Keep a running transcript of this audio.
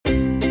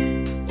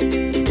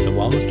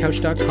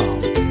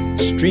wellnesscouch.com,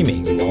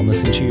 streaming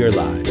wellness into your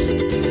lives.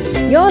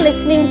 You're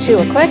listening to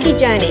A Quirky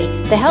Journey,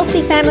 the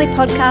Healthy Family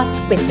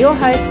Podcast with your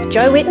hosts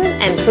Jo Whitten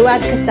and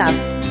Fuad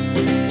Kassab.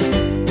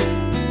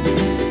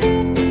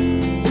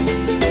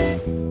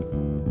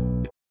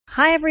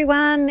 Hi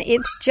everyone,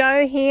 it's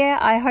Jo here.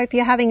 I hope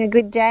you're having a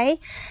good day.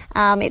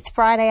 It's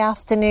Friday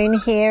afternoon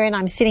here and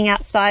I'm sitting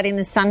outside in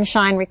the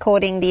sunshine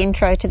recording the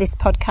intro to this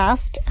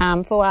podcast.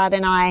 Fuad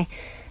and I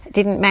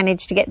didn't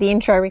manage to get the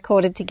intro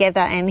recorded together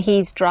and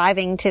he's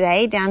driving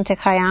today down to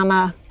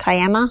Kiama.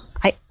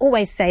 I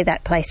always say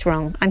that place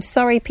wrong. I'm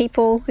sorry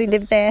people who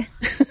live there.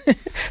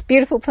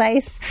 Beautiful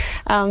place.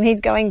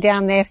 He's going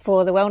down there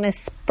for the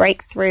wellness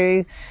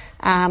breakthrough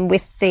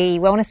with the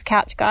Wellness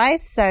Couch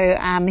guys.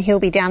 So he'll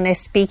be down there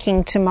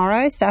speaking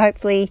tomorrow. So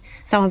hopefully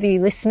some of you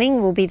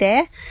listening will be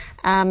there.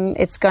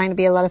 It's going to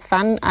be a lot of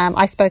fun.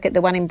 I spoke at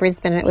the one in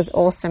Brisbane and it was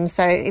awesome.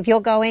 So if you're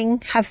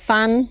going, have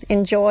fun,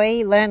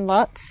 enjoy, learn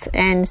lots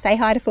and say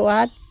hi to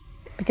Fuad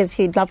because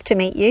he'd love to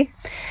meet you.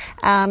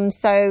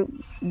 So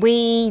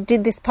we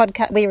did this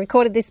podcast, we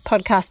recorded this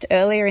podcast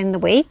earlier in the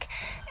week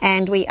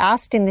and we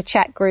asked in the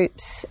chat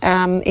groups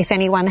if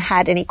anyone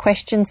had any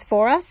questions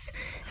for us.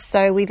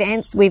 So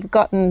we've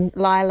gotten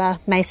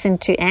Leila Masson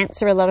to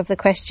answer a lot of the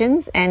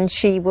questions and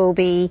she will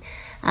be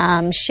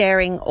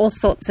sharing all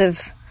sorts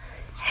of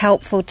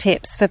helpful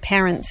tips for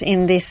parents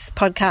in this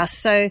podcast.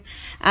 So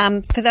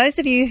for those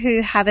of you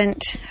who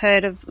haven't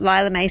heard of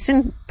Leila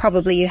Masson,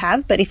 probably you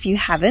have, but if you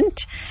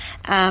haven't,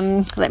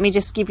 let me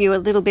just give you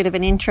a little bit of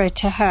an intro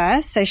to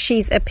her. So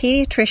she's a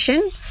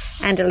paediatrician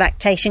and a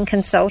lactation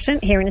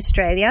consultant here in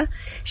Australia.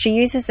 She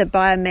uses a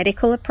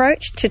biomedical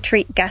approach to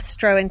treat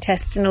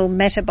gastrointestinal,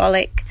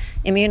 metabolic,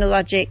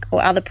 immunologic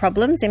or other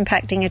problems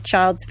impacting a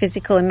child's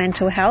physical and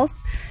mental health.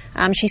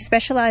 She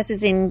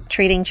specialises in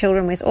treating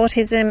children with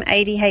autism,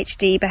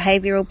 ADHD,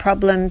 behavioural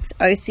problems,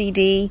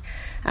 OCD,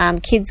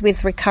 kids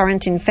with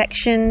recurrent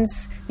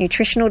infections,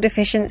 nutritional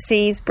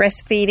deficiencies,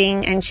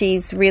 breastfeeding, and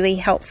she's really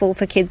helpful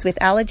for kids with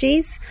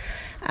allergies.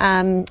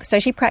 So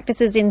she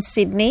practices in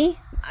Sydney.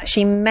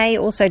 She may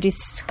also do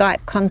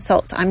Skype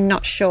consults, I'm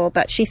not sure,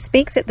 but she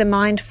speaks at the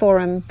Mind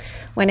Forum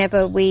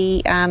whenever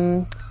we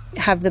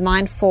have the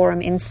Mind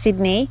Forum in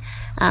Sydney.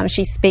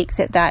 She speaks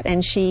at that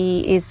and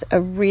she is a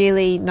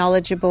really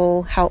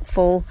knowledgeable,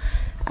 helpful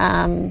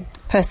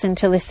person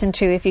to listen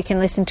to if you can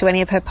listen to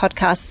any of her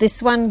podcasts.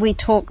 This one we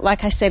talk,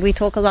 like I said, we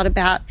talk a lot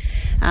about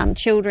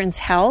children's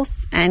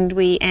health and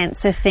we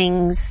answer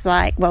things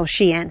like, well,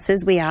 she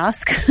answers, we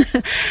ask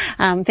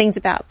things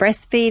about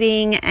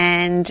breastfeeding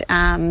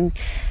and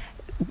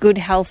good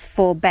health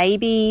for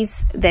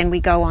babies. Then we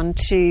go on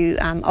to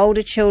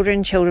older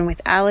children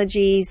with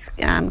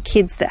allergies,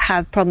 kids that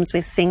have problems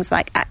with things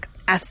like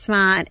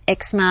asthma and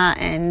eczema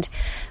and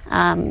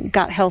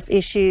gut health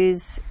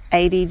issues,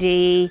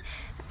 ADD,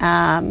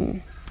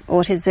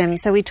 autism.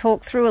 So we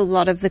talk through a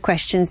lot of the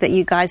questions that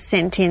you guys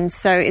sent in.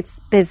 So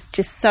there's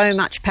just so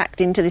much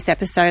packed into this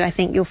episode. I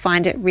think you'll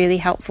find it really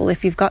helpful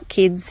if you've got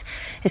kids,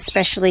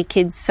 especially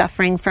kids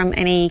suffering from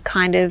any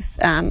kind of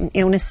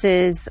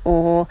illnesses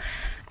or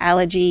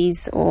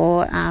allergies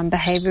or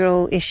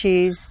behavioural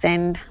issues,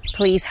 then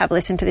please have a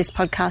listen to this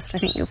podcast. I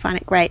think you'll find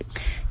it great.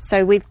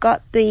 So we've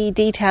got the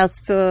details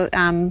for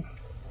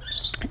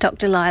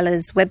Dr.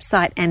 Leila's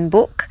website and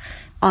book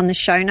on the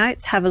show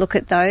notes. Have a look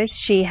at those.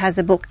 She has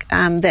a book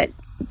that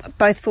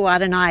both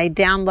Fuad and I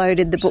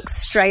downloaded the book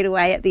straight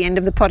away at the end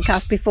of the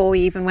podcast before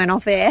we even went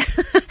off air.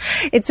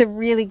 It's a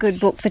really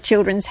good book for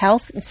children's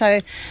health. So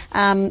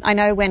I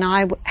know when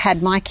I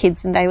had my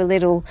kids and they were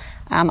little,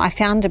 I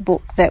found a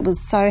book that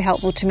was so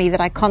helpful to me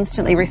that I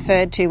constantly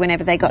referred to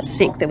whenever they got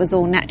sick. That was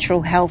all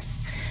natural health.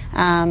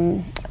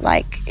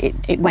 Like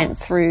it went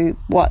through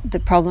what the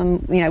problem,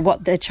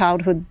 what the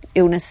childhood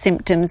illness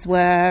symptoms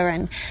were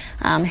and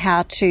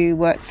how to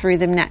work through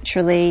them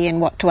naturally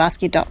and what to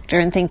ask your doctor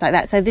and things like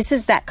that. So this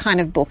is that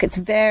kind of book. It's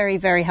very,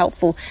 very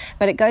helpful,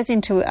 but it goes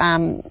into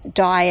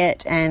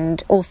diet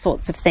and all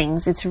sorts of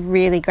things. It's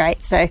really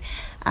great. So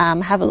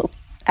have a look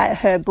at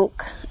her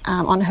book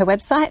on her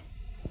website.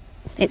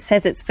 It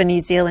says it's for New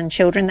Zealand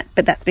children,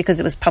 but that's because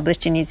it was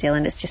published in New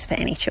Zealand. It's just for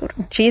any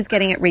children. She is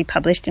getting it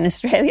republished in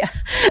Australia.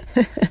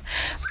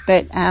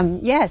 But,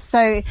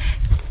 so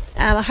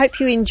I hope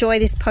you enjoy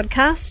this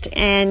podcast.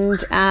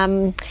 And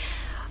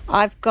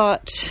I've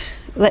got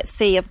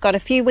a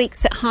few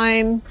weeks at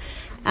home.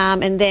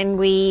 And then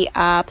we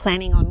are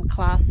planning on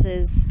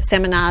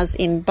seminars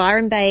in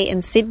Byron Bay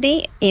and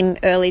Sydney in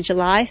early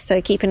July.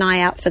 So keep an eye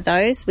out for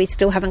those. We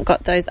still haven't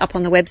got those up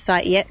on the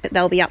website yet, but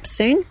they'll be up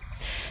soon.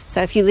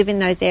 So if you live in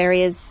those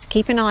areas,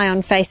 keep an eye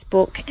on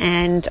Facebook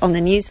and on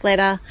the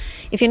newsletter.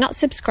 If you're not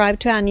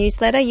subscribed to our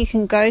newsletter, you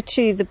can go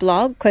to the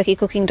blog,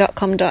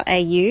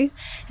 quirkycooking.com.au,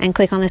 and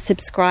click on the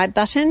subscribe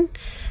button.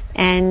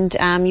 And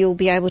you'll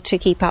be able to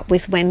keep up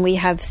with when we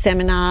have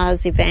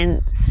seminars,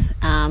 events,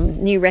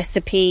 new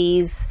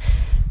recipes,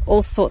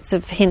 all sorts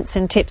of hints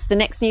and tips. The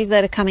next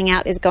newsletter coming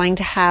out is going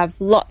to have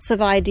lots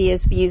of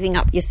ideas for using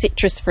up your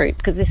citrus fruit,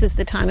 because this is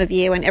the time of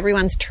year when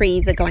everyone's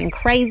trees are going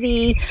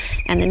crazy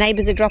and the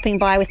neighbours are dropping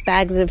by with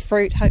bags of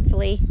fruit.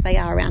 Hopefully they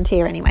are around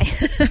here anyway.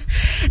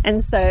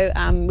 And so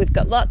we've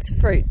got lots of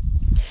fruit.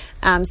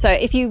 So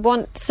if you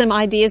want some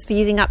ideas for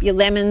using up your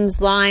lemons,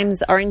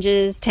 limes,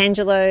 oranges,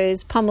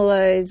 tangelos,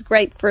 pomelos,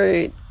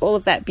 grapefruit, all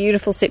of that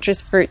beautiful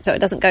citrus fruit so it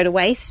doesn't go to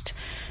waste,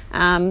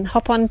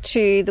 hop on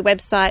to the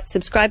website,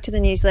 subscribe to the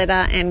newsletter,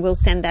 and we'll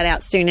send that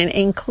out soon. And it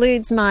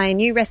includes my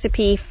new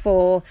recipe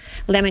for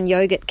lemon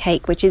yogurt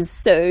cake, which is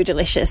so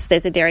delicious.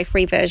 There's a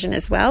dairy-free version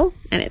as well,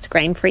 and it's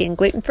grain-free and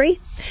gluten-free.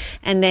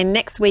 And then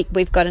next week,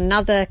 we've got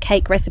another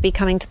cake recipe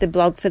coming to the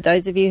blog for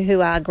those of you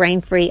who are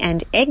grain-free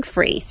and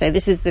egg-free. So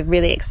this is a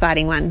really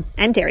exciting one,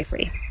 and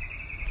dairy-free,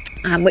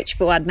 which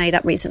Fuad made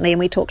up recently, and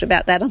we talked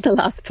about that on the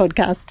last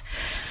podcast.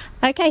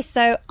 Okay,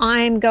 so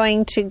I'm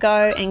going to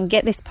go and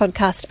get this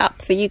podcast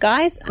up for you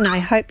guys, and I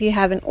hope you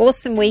have an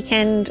awesome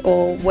weekend,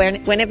 or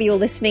whenever you're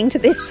listening to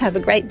this, have a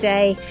great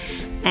day,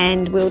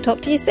 and we'll talk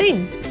to you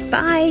soon.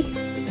 Bye.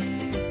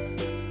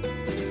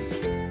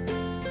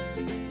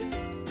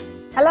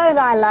 Hello,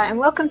 Leila, and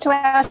welcome to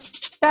our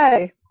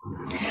show.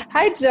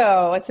 Hi,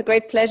 Jo. It's a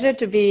great pleasure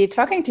to be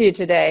talking to you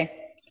today.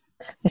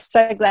 I'm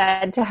so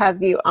glad to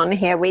have you on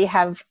here. We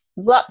have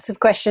lots of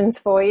questions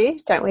for you,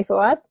 don't we,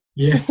 Fuad?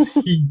 Yes.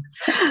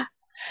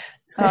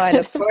 Oh, I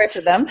look forward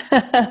to them.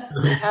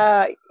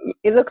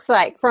 It looks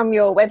like from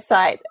your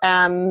website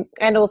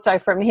and also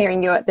from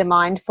hearing you at the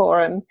Mind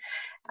Forum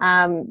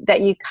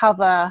that you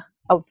cover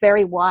a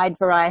very wide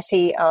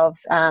variety of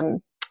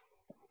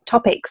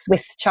topics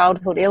with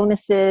childhood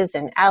illnesses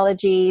and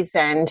allergies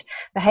and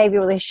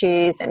behavioural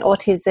issues and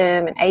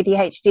autism and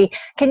ADHD.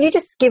 Can you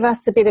just give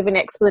us a bit of an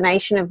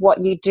explanation of what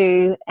you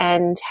do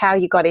and how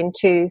you got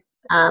into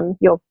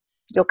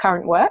your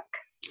current work?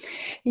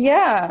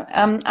 Yeah,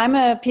 I'm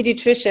a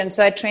pediatrician,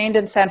 so I trained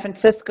in San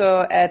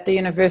Francisco at the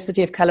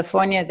University of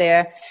California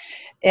there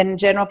in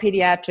general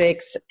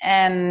pediatrics,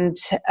 and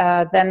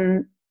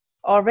then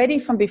already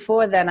from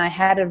before then I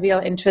had a real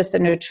interest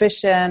in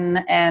nutrition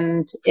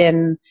and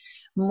in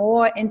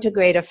more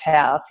integrative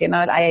health. You know,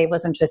 I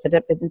was interested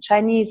in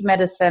Chinese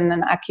medicine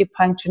and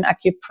acupuncture and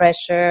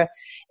acupressure,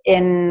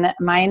 in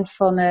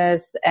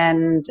mindfulness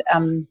and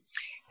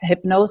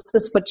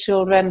hypnosis for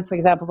children. For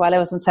example, while I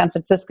was in San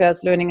Francisco, I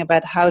was learning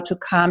about how to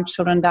calm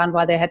children down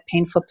while they had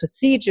painful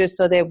procedures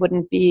so they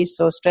wouldn't be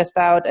so stressed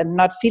out and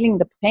not feeling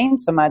the pain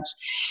so much.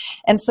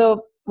 And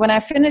so when I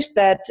finished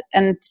that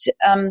and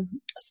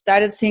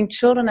started seeing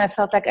children, I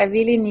felt like I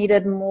really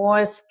needed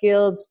more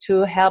skills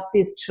to help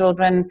these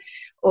children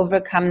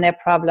overcome their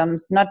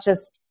problems, not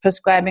just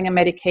prescribing a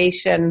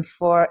medication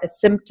for a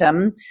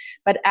symptom,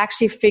 but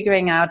actually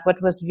figuring out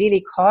what was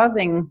really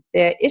causing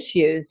their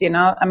issues. You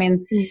know, I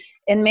mean,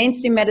 in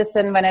mainstream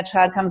medicine, when a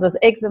child comes with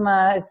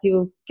eczema, is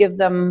you give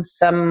them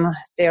some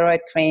steroid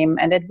cream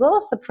and it will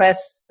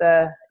suppress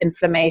the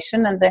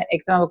inflammation and the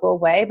eczema will go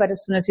away. But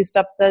as soon as you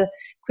stop the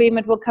cream,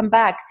 it will come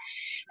back.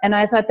 And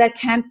I thought that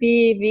can't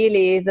be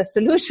really the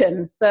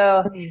solution.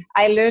 So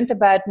I learned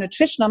about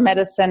nutritional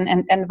medicine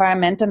and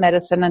environmental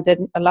medicine and did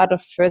a lot of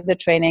further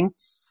training.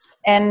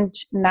 And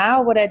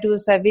now what I do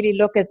is I really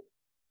look at,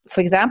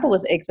 for example,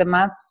 with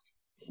eczema,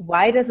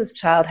 why does this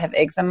child have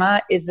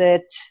eczema? Is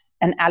it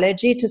an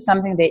allergy to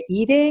something they're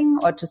eating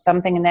or to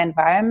something in the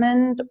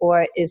environment?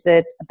 Or is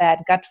it a bad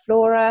gut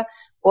flora?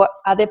 Or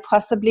are they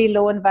possibly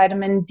low in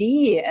vitamin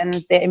D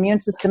and their immune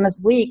system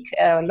is weak,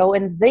 low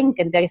in zinc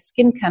and their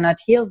skin cannot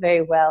heal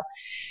very well?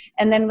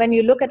 And then when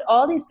you look at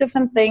all these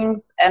different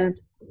things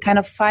and kind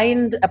of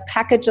find a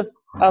package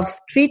of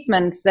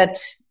treatments that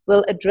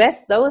will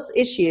address those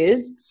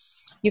issues,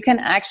 you can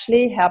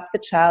actually help the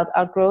child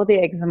outgrow the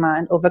eczema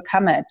and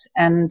overcome it.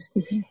 And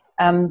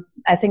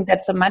I think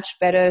that's a much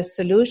better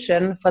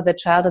solution for the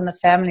child and the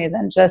family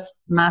than just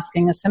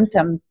masking a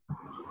symptom.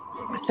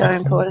 So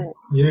important.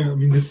 Yeah, I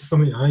mean, this is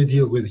something I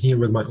deal with here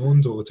with my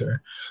own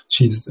daughter.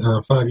 She's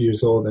 5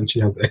 years old and she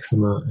has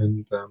eczema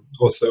and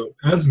also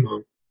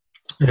asthma.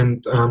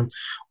 And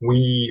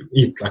we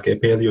eat like a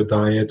paleo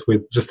diet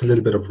with just a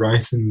little bit of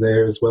rice in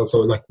there as well. So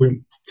like we're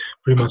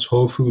pretty much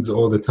whole foods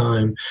all the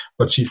time.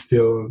 But she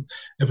still,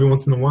 every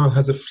once in a while,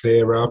 has a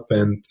flare up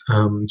and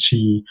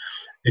she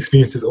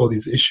experiences all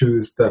these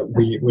issues that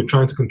we're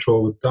trying to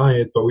control with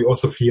diet. But we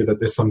also fear that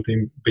there's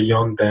something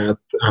beyond that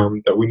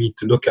that we need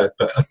to look at.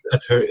 But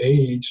at her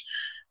age,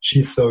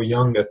 she's so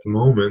young at the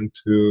moment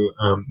to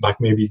like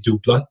maybe do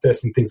blood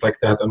tests and things like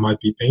that might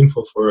be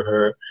painful for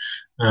her.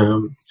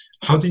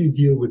 How do you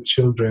deal with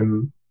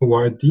children who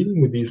are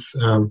dealing with these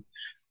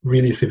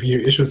really severe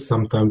issues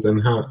sometimes,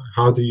 and how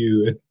would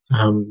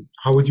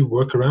you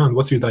work around?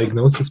 What's your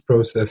diagnosis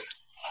process?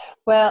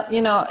 Well,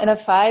 you know, in a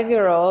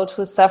 5-year-old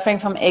who's suffering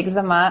from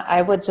eczema,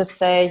 I would just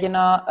say, you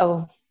know,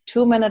 a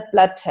 2-minute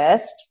blood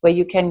test where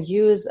you can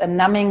use a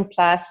numbing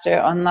plaster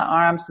on the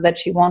arm so that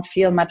she won't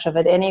feel much of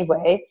it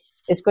anyway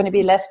is going to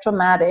be less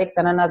traumatic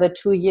than another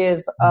 2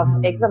 years of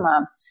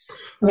eczema.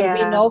 I mean,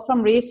 we know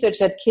from research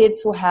that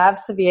kids who have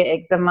severe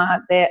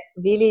eczema, they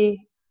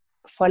really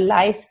for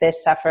life they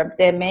suffer.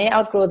 They may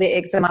outgrow the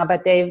eczema,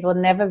 but they will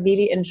never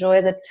really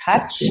enjoy the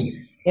touch,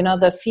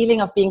 the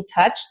feeling of being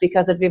touched,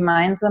 because it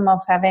reminds them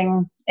of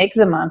having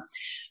eczema.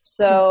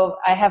 So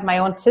I have my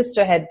own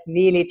sister had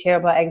really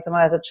terrible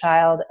eczema as a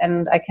child,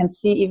 and I can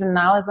see even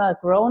now as a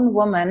grown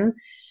woman,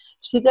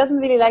 she doesn't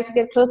really like to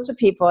get close to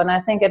people. And I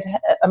think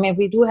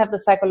we do have the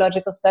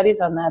psychological studies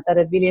on that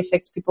it really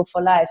affects people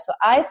for life. So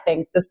I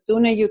think the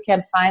sooner you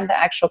can find the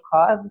actual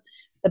cause,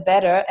 the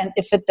better. And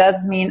if it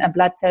does mean a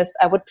blood test,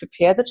 I would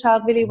prepare the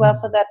child really well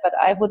for that, but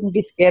I wouldn't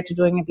be scared to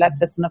doing a blood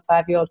test in a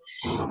 5-year-old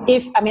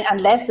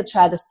unless the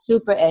child is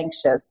super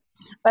anxious.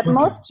 But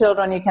most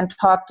children, you can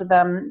talk to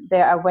them.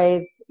 There are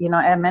ways,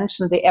 I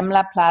mentioned the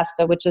EMLA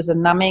plaster, which is a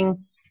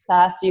numbing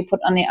plaster you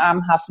put on the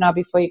arm half an hour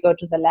before you go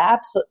to the lab.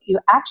 So you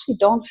actually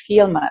don't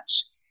feel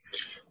much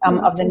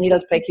of the needle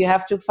prick. You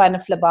have to find a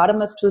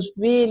phlebotomist who's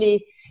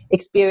really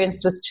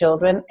experienced with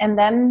children, and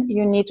then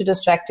you need to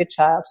distract your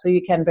child. So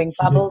you can bring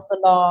bubbles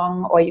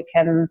along, or you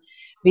can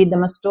read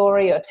them a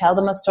story or tell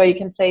them a story. You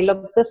can say,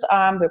 look, this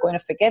arm, we're going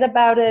to forget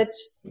about it.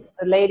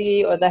 The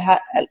lady or the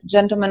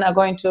gentleman are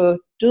going to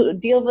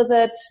deal with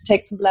it,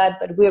 take some blood,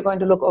 but we're going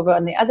to look over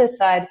on the other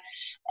side.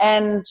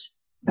 And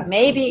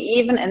maybe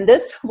even in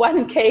this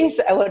one case,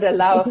 I would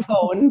allow a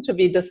phone to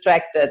be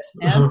distracted.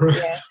 Yeah?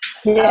 Right.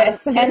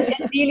 Yes. And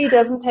it really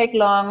doesn't take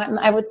long. And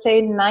I would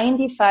say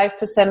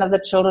 95% of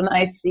the children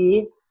I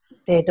see,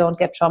 they don't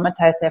get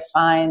traumatized. They're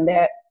fine.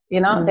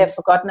 They've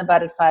forgotten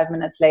about it 5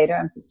 minutes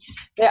later.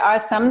 There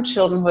are some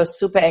children who are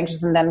super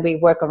anxious, and then we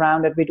work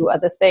around it. We do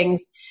other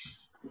things.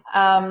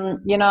 For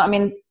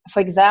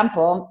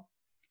example,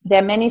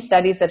 there are many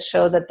studies that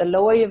show that the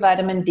lower your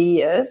vitamin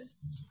D is,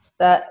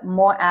 the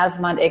more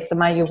asthma and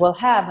eczema you will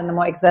have, and the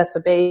more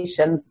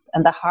exacerbations,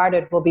 and the harder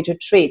it will be to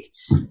treat.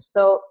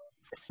 So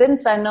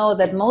since I know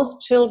that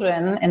most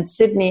children in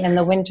Sydney in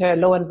the winter are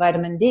low in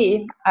vitamin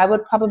D, I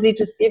would probably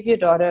just give your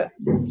daughter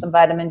some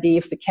vitamin D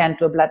if we can't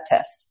do a blood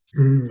test,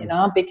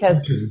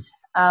 because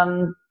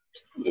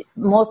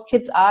most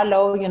kids are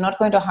low. You're not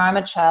going to harm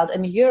a child.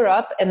 In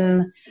Europe,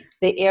 in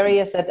the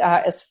areas that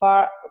are as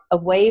far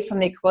away from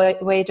the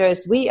equator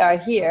as we are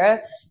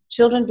here,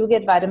 children do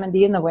get vitamin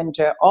D in the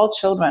winter, all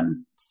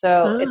children.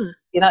 So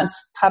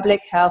it's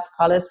public health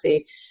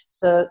policy.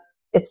 So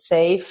it's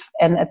safe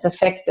and it's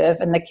effective,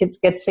 and the kids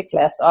get sick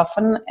less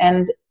often.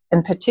 And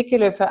in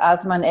particular for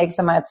asthma and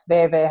eczema, it's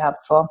very, very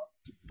helpful.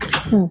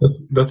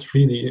 That's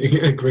really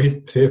a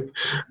great tip.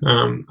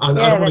 I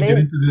don't want to get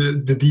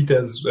into the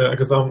details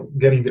because I'm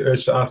getting the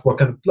urge to ask what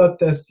kind of blood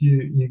tests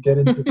you get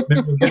into.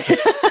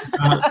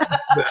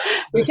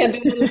 We can do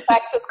a little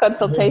practice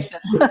consultation.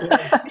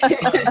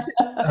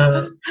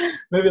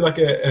 Maybe like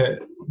a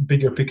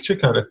bigger picture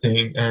kind of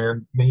thing,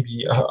 and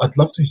maybe I'd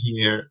love to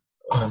hear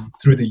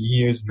through the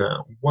years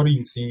now, what are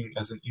you seeing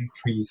as an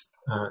increased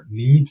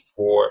need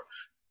for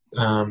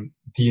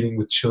dealing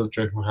with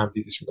children who have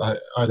these issues?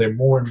 Are there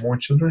more and more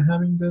children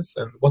having this,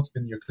 and what's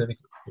been your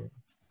clinical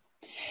experience?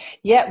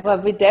 Yeah, well,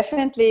 we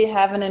definitely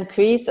have an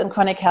increase in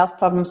chronic health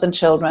problems in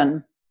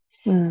children.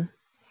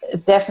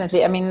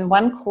 Definitely.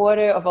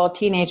 1/4 of all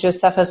teenagers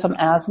suffers from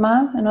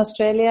asthma in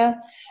Australia,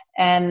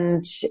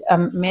 and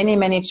many,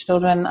 many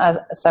children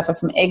suffer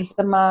from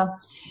eczema.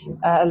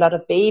 A lot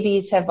of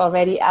babies have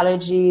already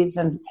allergies,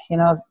 and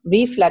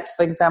reflux,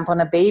 for example,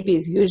 in a baby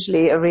is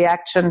usually a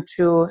reaction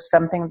to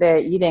something they're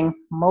eating.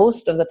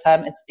 Most of the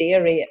time it's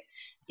dairy.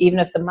 Even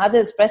if the mother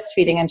is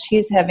breastfeeding and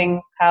she's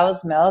having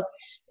cow's milk,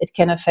 it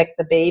can affect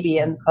the baby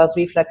and cause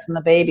reflux in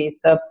the baby.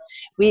 So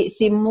we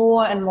see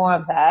more and more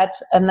of that.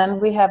 And then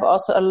we have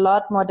also a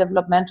lot more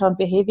developmental and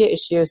behavior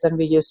issues than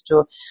we used to.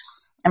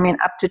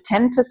 Up to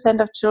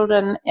 10% of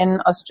children in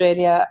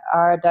Australia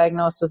are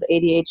diagnosed with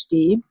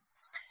ADHD.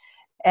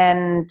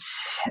 And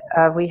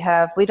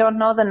we don't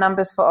know the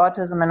numbers for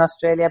autism in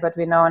Australia, but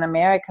we know in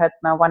America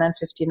it's now 1 in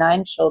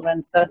 59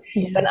 children. So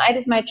when I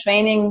did my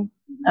training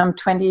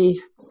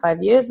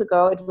 25 years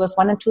ago, it was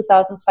 1 in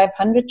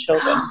 2,500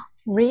 children.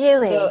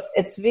 Really? So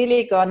it's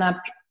really gone up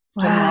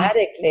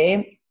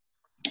dramatically.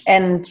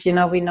 And,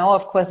 we know,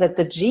 of course, that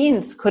the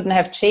genes couldn't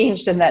have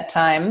changed in that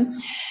time.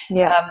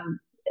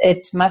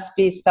 It must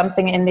be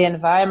something in the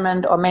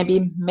environment, or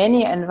maybe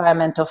many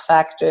environmental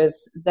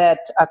factors that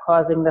are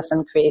causing this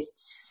increase.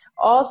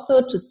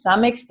 Also, to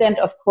some extent,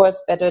 of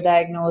course, better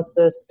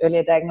diagnosis,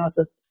 earlier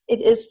diagnosis. It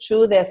is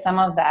true there's some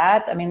of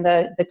that.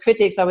 The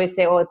critics always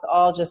say, it's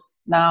all just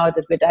now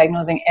that we're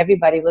diagnosing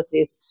everybody with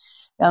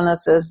these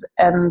illnesses.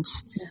 And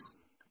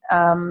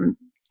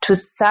to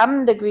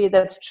some degree,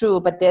 that's true,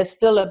 but there's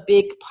still a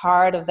big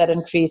part of that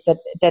increase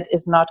that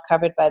is not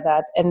covered by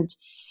that. And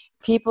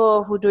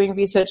people who are doing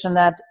research on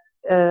that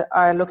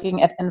are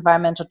looking at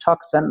environmental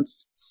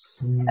toxins.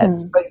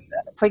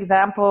 For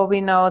example,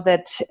 we know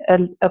that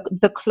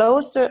the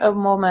closer a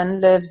woman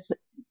lives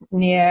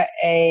near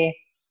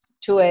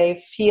to a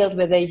field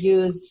where they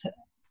use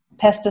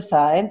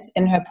pesticides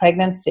in her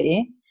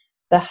pregnancy,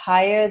 the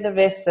higher the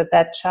risk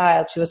that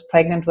child she was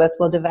pregnant with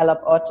will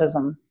develop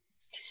autism.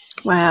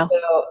 Wow.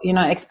 So,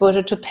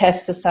 exposure to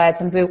pesticides,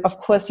 and we're of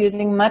course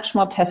using much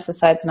more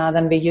pesticides now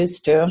than we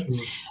used to.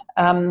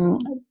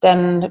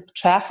 Then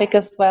traffic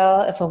as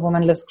well. If a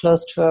woman lives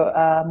close to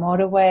a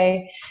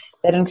motorway,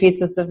 that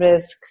increases the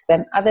risk.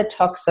 Then other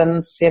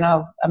toxins,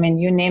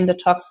 you name the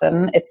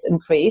toxin, it's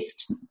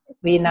increased.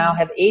 We now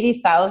have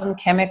 80,000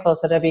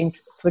 chemicals that are being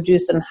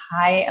produced in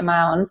high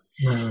amounts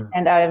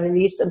and are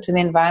released into the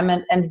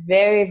environment. And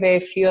very,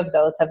 very few of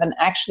those have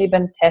actually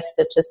been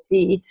tested to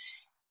see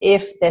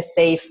if they're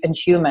safe in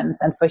humans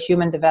and for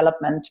human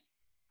development.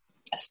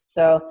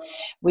 So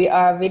we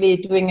are really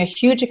doing a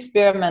huge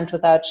experiment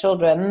with our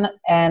children,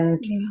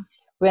 and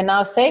we're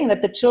now saying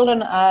that the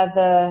children are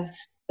the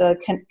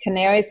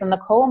canaries in the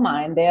coal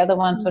mine. They are the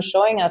ones who are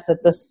showing us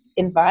that this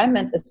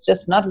environment is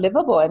just not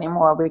livable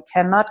anymore. We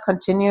cannot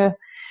continue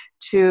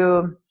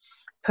to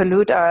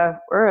pollute our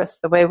earth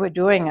the way we're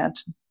doing it.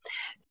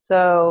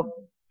 So,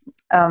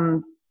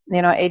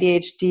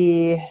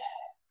 ADHD,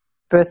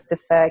 birth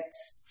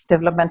defects,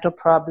 developmental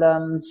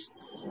problems,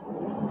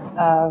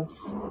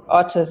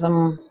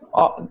 autism,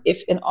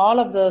 if in all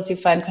of those you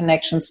find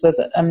connections with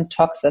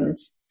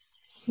toxins.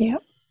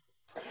 Yep.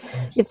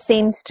 It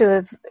seems to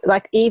have,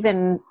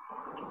 even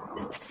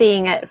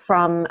seeing it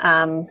from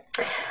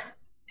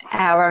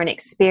our own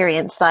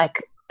experience,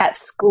 at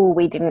school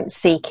we didn't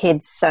see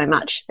kids so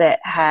much that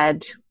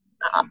had,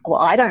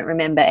 I don't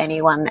remember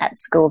anyone at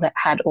school that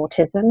had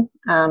autism,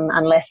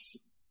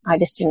 unless I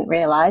just didn't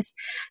realise.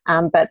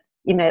 But,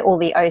 all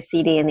the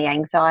OCD and the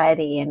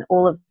anxiety and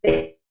all of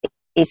these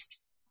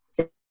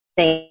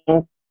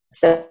things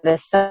that are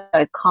so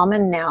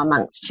common now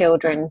amongst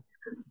children.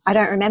 I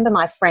don't remember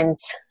my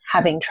friends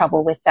having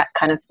trouble with that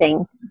kind of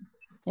thing.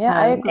 Yeah,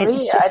 I agree.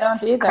 It's just I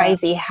don't either.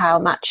 crazy how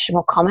much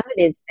more common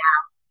it is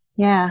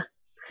now. Yeah.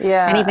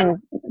 Yeah. And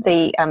even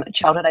the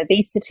childhood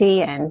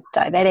obesity and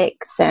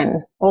diabetics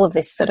and all of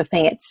this sort of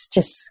thing, it's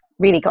just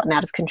really gotten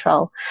out of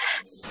control.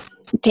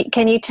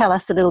 Can you tell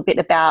us a little bit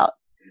about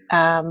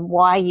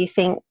why you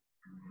think,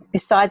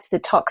 besides the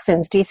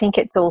toxins, do you think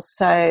it's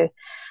also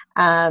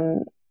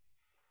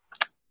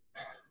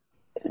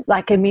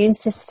immune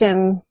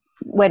system,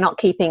 we're not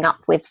keeping up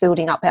with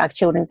building up our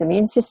children's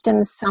immune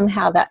systems?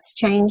 Somehow that's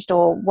changed,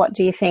 or what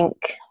do you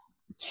think?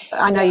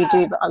 I know you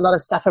do a lot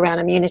of stuff around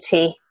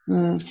immunity.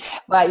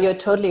 Well, you're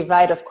totally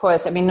right, of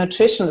course.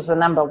 Nutrition is the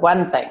number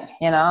one thing,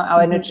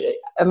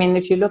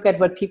 if you look at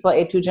what people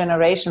ate 2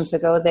 generations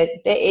ago, they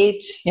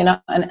ate,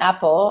 an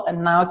apple,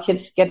 and now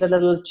kids get a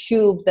little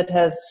tube that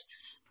has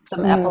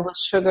some apple with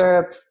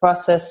sugar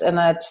processed in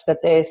it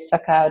that they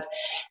suck out.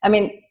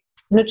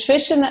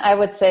 Nutrition, I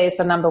would say, is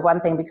the number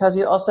one thing, because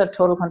you also have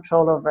total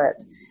control over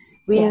it.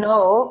 We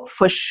know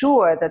for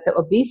sure that the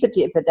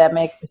obesity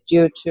epidemic is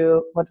due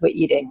to what we're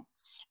eating.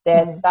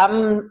 There's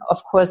some,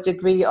 of course,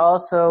 degree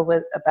also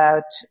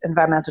about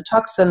environmental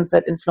toxins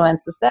that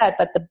influences that.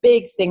 But the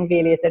big thing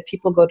really is that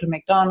people go to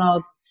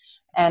McDonald's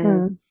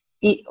and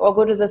eat, or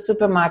go to the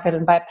supermarket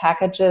and buy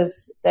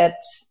packages that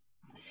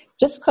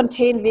just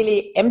contain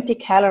really empty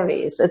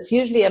calories. It's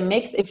usually a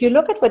mix. If you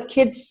look at what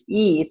kids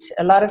eat,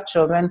 a lot of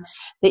children,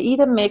 they eat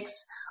a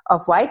mix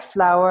of white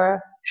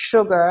flour,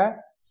 sugar,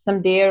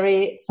 some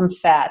dairy, some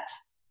fat,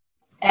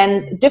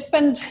 and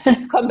different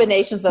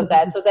combinations of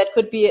that. So that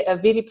could be a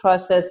really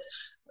processed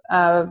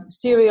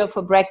cereal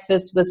for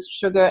breakfast with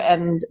sugar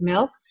and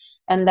milk,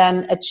 and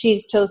then a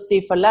cheese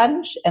toastie for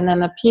lunch, and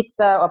then a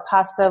pizza or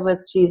pasta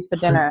with cheese for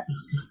dinner.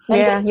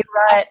 And you're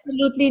right.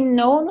 Absolutely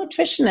no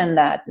nutrition in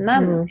that.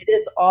 None.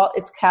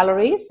 It's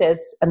calories.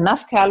 There's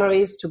enough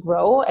calories to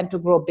grow and to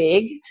grow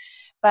big,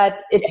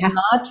 but it's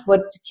not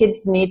what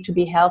kids need to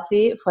be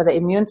healthy for the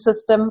immune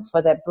system,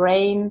 for their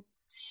brain,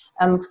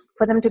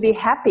 for them to be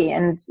happy.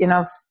 And,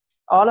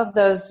 all of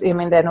those, there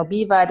are no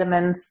B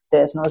vitamins,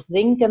 there's no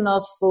zinc in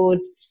those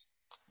foods.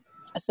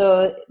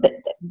 So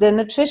the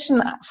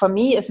nutrition for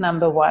me is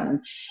number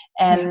one.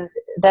 And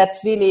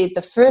that's really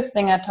the first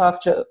thing I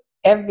talk to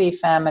every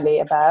family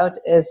about,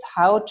 is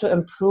how to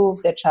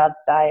improve their child's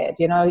diet.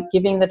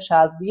 Giving the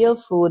child real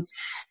foods.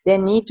 They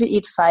need to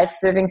eat 5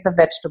 servings of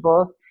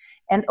vegetables.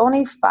 And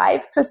only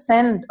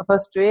 5% of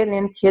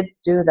Australian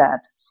kids do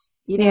that.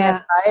 Eating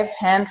 5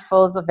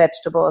 handfuls of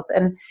vegetables.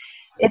 And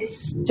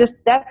it's just,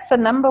 that's the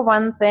number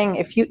one thing.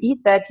 If you eat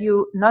that,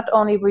 you not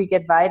only will you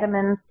get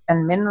vitamins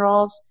and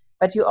minerals,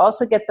 but you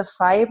also get the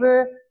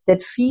fiber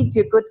that feeds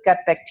your good gut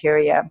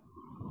bacteria.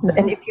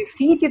 And if you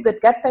feed your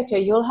good gut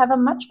bacteria, you'll have a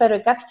much better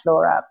gut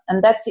flora.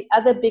 And that's the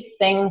other big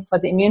thing for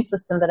the immune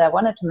system that I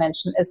wanted to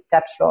mention, is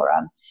gut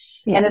flora.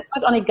 And it's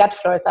not only gut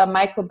flora, it's our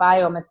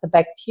microbiome. It's the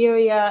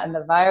bacteria and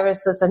the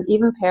viruses and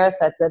even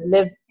parasites that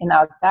live in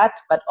our gut,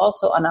 but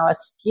also on our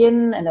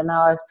skin and in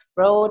our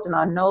throat and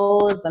our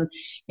nose and,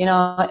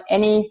 anywhere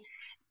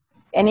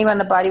in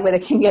the body where they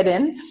can get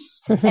in.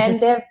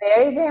 And they're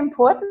very, very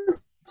important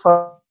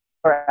for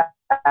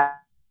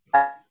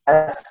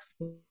us.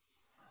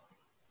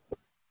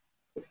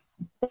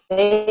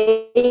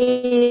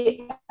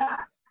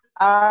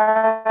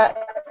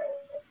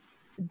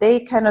 they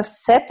kind of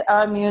set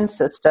our immune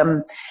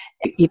system.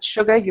 You eat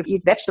sugar, you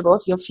eat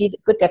vegetables, you feed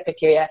good gut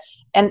bacteria.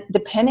 And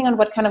depending on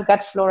what kind of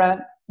gut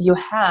flora you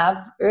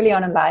have early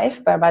on in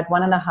life, by about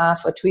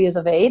 1.5 or 2 years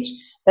of age,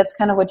 that's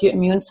kind of what your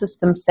immune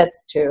system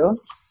sets to.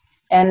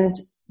 And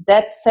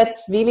that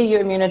sets really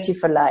your immunity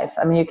for life.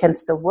 I mean, you can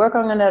still work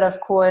on it,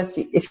 of course.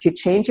 If you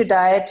change your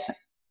diet,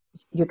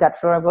 your gut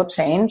flora will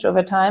change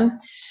over time.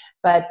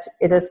 But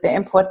it is very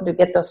important to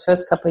get those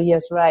first couple of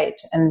years right,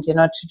 and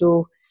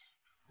to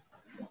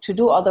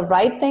do all the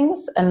right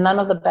things and none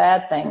of the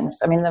bad things.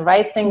 I mean, the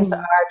right things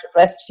are to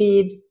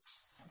breastfeed,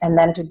 and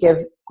then to give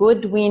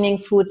good weaning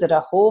foods that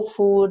are whole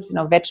foods,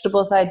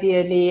 vegetables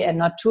ideally, and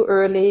not too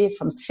early,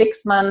 from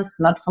 6 months,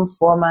 not from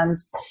 4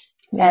 months,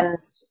 and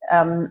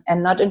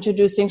not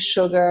introducing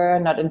sugar,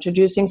 not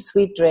introducing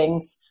sweet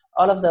drinks.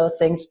 All of those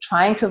things,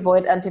 trying to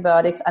avoid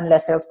antibiotics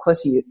unless, of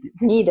course, you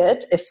need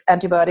it. If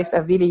antibiotics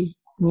are really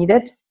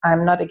needed,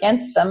 I'm not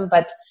against them,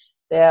 but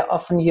they're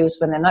often used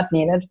when they're not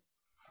needed.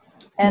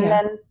 And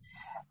then,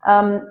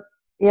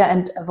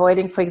 and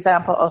avoiding, for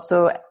example,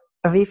 also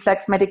a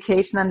reflux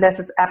medication unless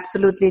it's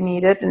absolutely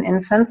needed in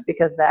infants,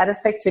 because that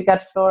affects your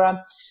gut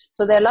flora.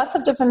 So there are lots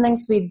of different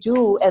things we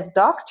do as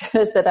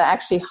doctors that are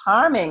actually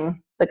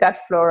harming the gut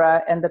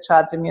flora and the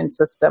child's immune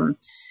system.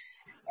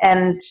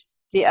 And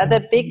the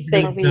other big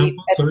thing of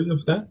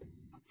that?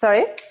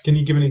 Sorry? Can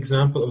you give an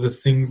example of the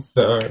things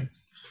that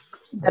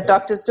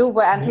doctors do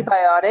were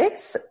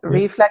antibiotics,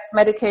 reflux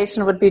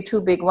medication would be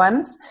two big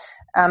ones.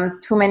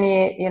 Too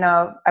many,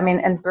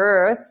 and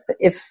birth,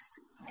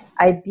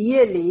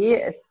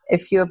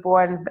 if you're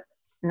born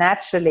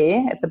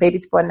naturally, if the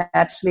baby's born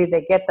naturally,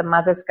 they get the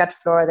mother's gut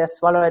flora, they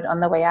swallow it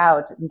on the way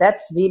out. And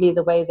that's really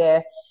the way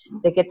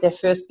they get their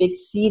first big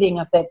seeding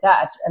of their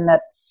gut, and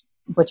that's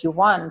what you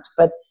want.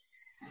 But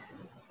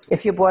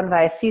if you're born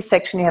via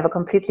C-section, you have a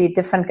completely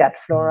different gut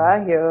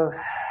flora. You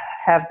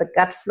have the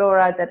gut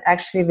flora that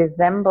actually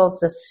resembles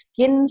the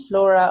skin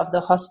flora of the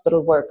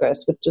hospital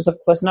workers, which is, of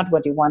course, not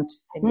what you want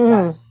in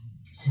your gut.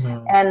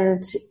 No.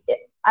 And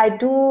I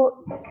do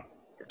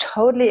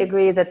totally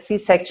agree that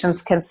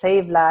C-sections can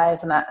save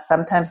lives and are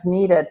sometimes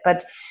needed.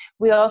 But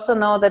we also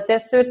know that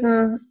there's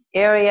certain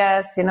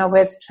areas,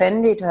 where it's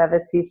trendy to have a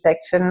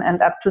C-section,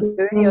 and up to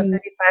 30 or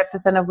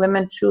 35% of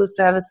women choose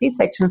to have a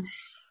C-section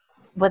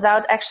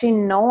without actually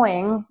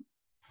knowing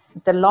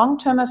the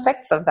long-term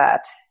effects of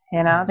that.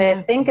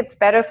 They think it's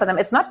better for them.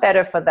 It's not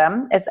better for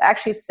them. It's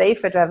actually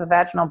safer to have a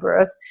vaginal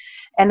birth.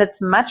 And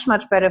it's much,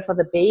 much better for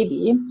the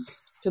baby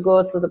to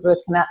go through the birth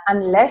canal,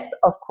 unless,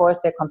 of course,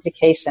 there are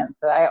complications.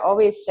 So I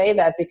always say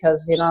that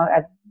because,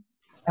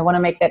 I want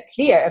to make that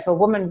clear. If a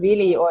woman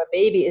really, or a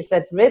baby, is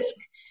at risk,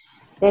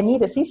 they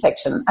need a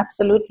C-section.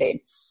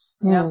 Absolutely.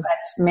 But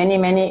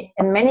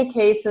in many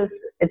cases,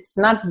 it's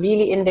not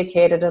really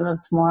indicated, and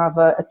it's more of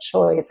a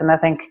choice. And I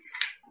think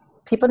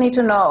people need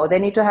to know. They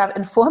need to have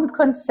informed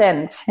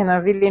consent,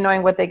 really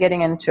knowing what they're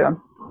getting into.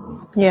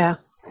 Yeah.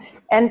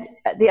 And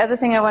the other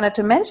thing I wanted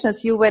to mention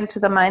is you went to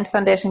the Mind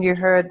Foundation. You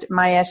heard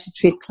Maya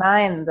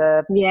Shetreat-Klein,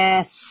 the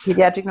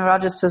pediatric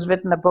neurologist who's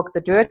written the book,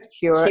 The Dirt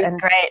Cure. She's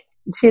great.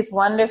 She's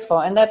wonderful.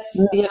 And that's,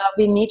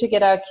 we need to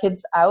get our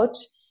kids out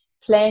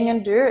playing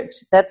in dirt.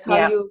 That's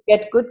how you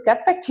get good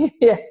gut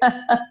bacteria.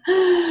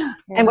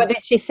 And what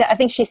did she say? I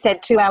think she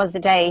said 2 hours a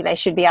day they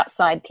should be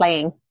outside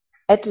playing.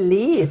 At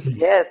least.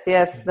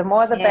 Yes. The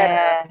more the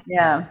better.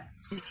 Yeah.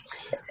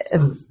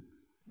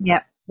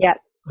 Yeah.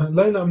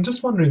 Leila, I'm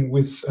just wondering,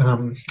 with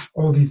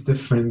all these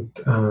different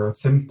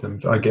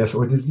symptoms, I guess,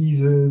 or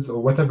diseases, or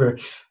whatever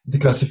the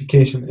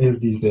classification is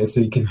these days,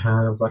 so you can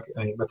have like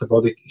a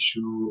metabolic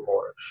issue,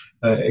 or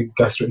a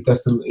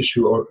gastrointestinal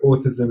issue, or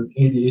autism,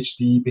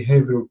 ADHD,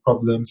 behavioral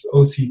problems,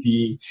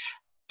 OCD,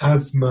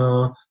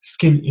 asthma,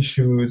 skin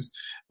issues,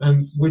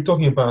 and we're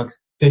talking about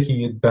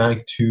taking it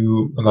back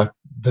to like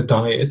the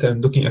diet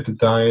and looking at the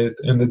diet,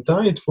 and the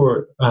diet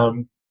for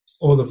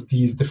all of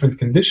these different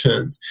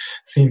conditions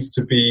seems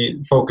to be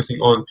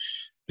focusing on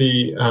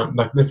the,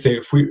 let's say,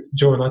 if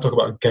Joe and I talk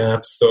about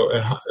GAPS, so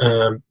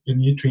a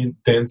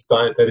nutrient-dense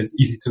diet that is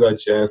easy to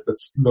digest,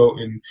 that's low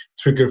in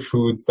trigger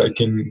foods that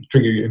can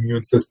trigger your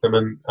immune system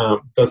and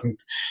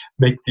doesn't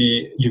make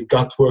your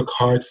gut work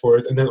hard for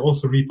it, and then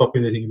also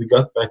repopulating the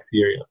gut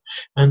bacteria.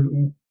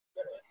 And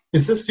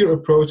is this your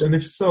approach? And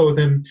if so,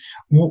 then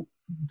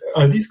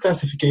are these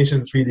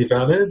classifications really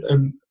valid?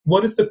 And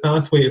what is the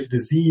pathway of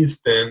disease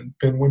then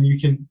when you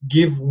can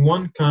give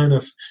one kind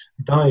of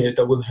diet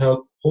that will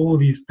help all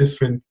these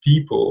different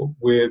people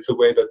with the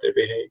way that they're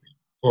behaving,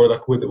 or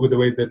like with the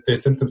way that their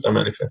symptoms are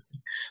manifesting?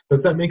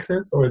 Does that make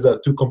sense, or is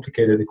that too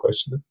complicated a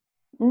question?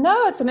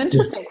 No, it's an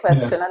interesting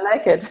question. I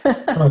like it.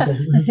 Okay.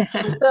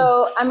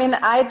 So,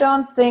 I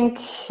don't think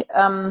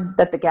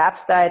that the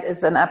GAPS diet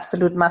is an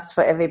absolute must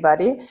for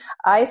everybody.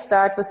 I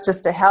start with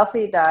just a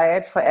healthy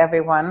diet for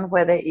everyone,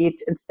 where they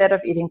eat, instead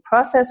of eating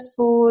processed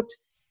food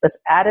with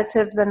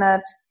additives in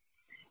it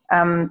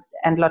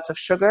and lots of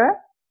sugar,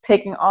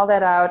 taking all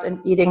that out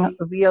and eating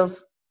real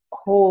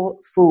whole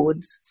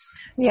foods.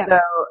 Yeah. So,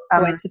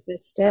 Always the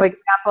first step. for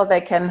example,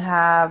 they can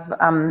have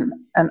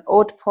an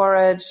oat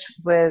porridge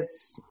with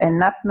a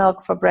nut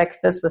milk for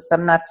breakfast with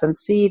some nuts and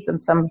seeds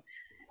and some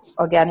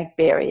organic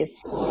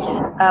berries.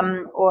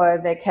 Or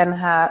they can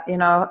have,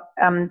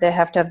 they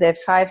have to have their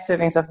 5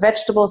 servings of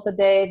vegetables a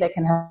day. They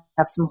can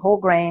have some whole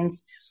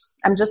grains.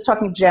 I'm just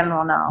talking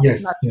general now,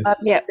 not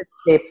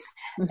specifically.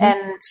 Mm-hmm.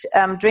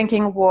 And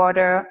drinking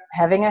water,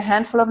 having a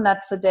handful of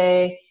nuts a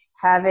day,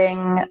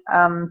 having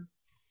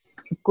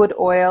good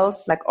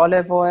oils like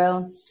olive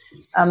oil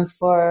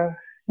for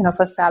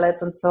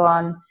salads and so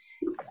on,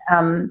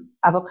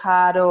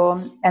 avocado,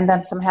 and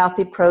then some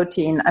healthy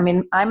protein. I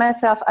mean, I'm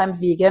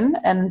vegan,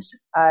 and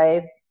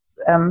I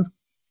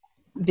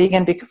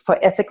vegan for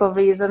ethical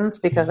reasons,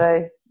 because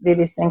I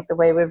really think the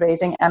way we're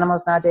raising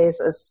animals nowadays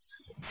is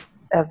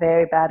a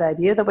very bad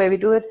idea, the way we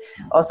do it.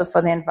 Also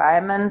for the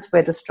environment,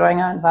 we're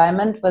destroying our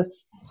environment with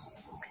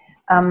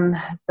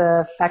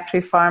the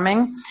factory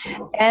farming.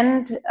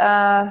 And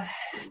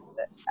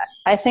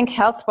I think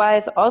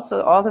health-wise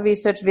also, all the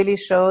research really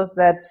shows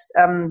that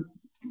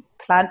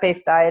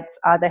plant-based diets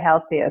are the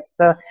healthiest.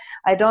 So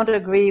I don't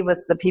agree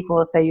with the people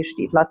who say you should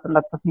eat lots and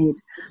lots of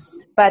meat.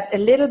 But a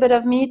little bit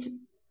of meat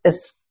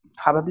is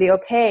probably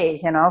okay,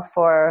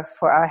 for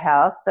our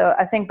health. So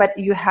I think, but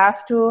you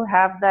have to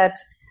have that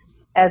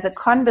as a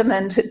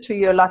condiment to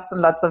your lots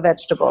and lots of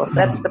vegetables.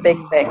 That's the big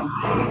thing.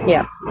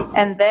 Yeah.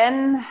 And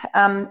then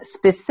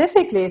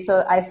specifically,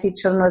 so I see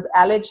children with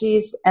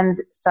allergies, and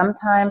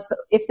sometimes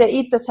if they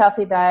eat this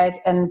healthy diet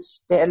and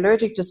they're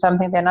allergic to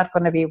something, they're not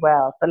going to be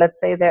well. So let's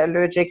say they're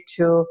allergic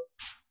to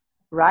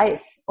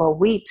rice or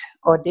wheat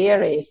or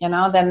dairy,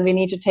 then we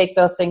need to take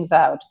those things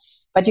out.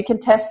 But you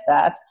can test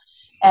that.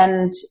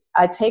 And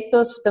I take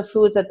the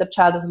food that the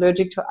child is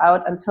allergic to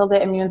out until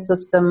their immune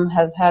system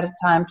has had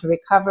time to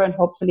recover, and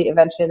hopefully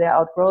eventually they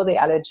outgrow the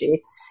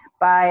allergy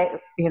by,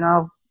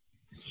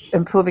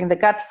 improving the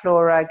gut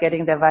flora,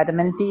 getting their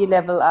vitamin D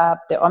level up,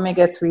 their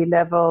omega-3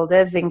 level,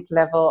 their zinc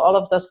level, all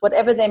of those,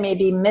 whatever they may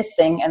be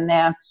missing in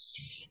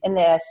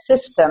their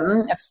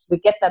system. If we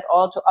get that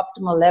all to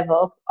optimal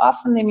levels,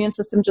 often the immune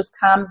system just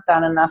calms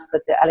down enough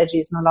that the allergy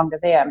is no longer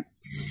there.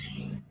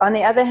 On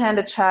the other hand,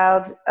 a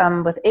child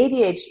with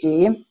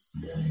ADHD,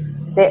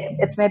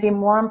 it's maybe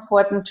more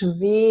important to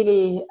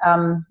really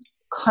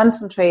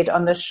concentrate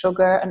on the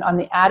sugar and on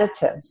the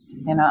additives.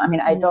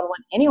 I don't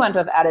want anyone to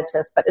have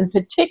additives, but in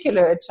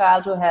particular, a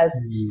child who has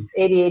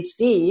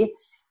ADHD,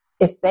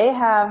 if they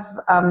have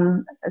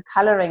a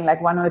coloring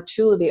like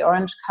 102, the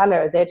orange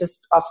color, they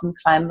just often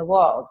climb the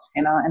walls,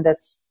 and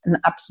that's an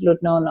absolute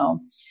no-no.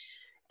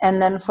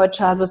 And then for a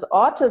child with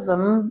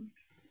autism,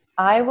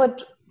 I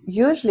would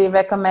usually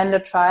recommend a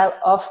trial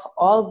of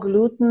all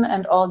gluten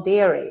and all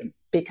dairy,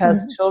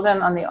 because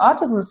children on the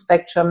autism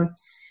spectrum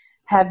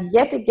have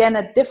yet again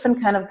a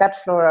different kind of gut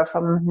flora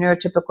from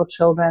neurotypical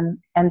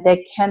children, and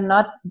they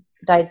cannot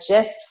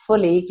digest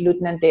fully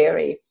gluten and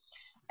dairy.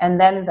 And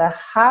then the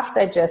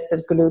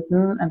half-digested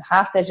gluten and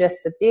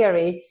half-digested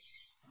dairy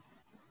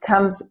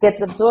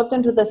gets absorbed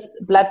into the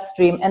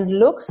bloodstream and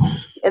looks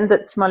in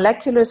its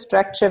molecular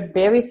structure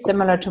very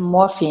similar to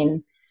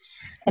morphine,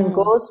 and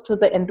goes to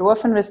the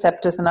endorphin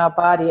receptors in our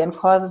body and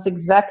causes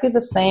exactly the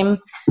same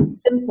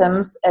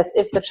symptoms as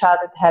if the child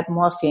had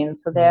morphine.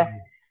 So they're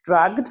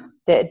drugged,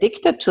 they're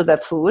addicted to the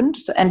food.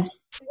 And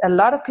a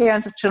lot of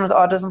parents of children with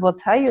autism will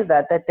tell you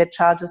that their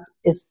child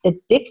is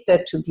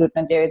addicted to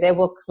gluten and dairy. They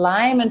will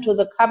climb into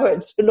the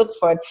cupboards to look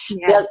for it.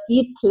 Yeah. They'll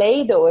eat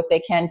Play-Doh if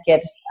they can't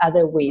get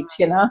other wheat,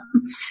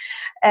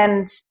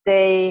 And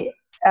they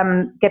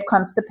get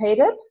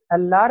constipated. A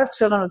lot of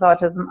children with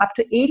autism, up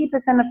to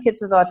 80% of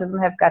kids with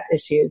autism have gut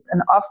issues.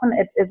 And often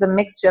it is a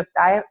mixture of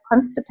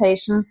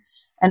constipation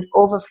and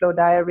overflow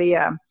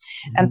diarrhea.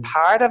 And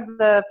part of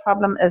the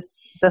problem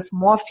is this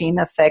morphine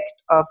effect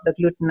of the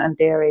gluten and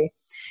dairy.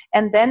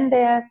 And then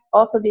there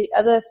also the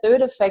other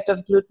third effect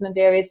of gluten and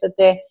dairy is that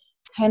they're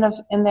kind of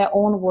in their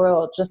own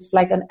world, just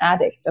like an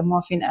addict, a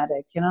morphine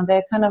addict.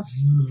 They're kind of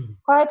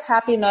quite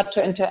happy not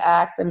to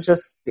interact and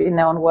just be in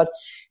their own world.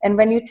 And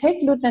when you take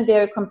gluten and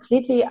dairy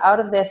completely out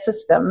of their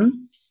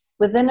system,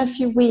 within a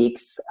few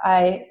weeks,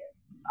 I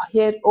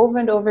hear it over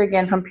and over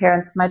again from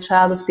parents, my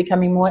child is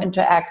becoming more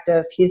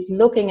interactive. He's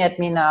looking at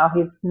me now.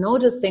 He's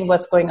noticing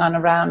what's going on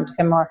around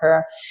him or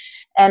her.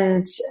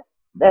 And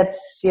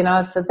that's,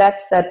 so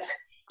that's that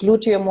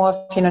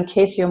gluteomorphine and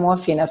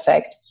caseomorphine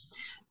effect.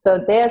 So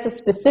there's a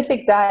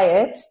specific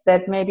diet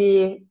that may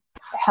be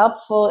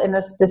helpful in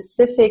a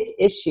specific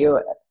issue,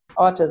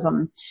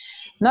 autism.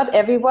 Not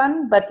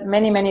everyone, but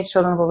many, many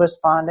children will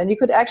respond. And you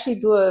could actually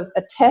do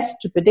a test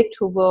to predict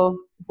who will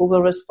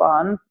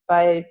respond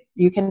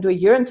you can do a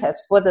urine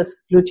test for this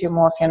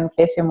gluteomorphine,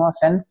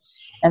 caseomorphine,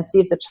 and see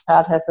if the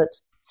child has it,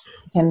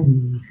 you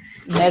can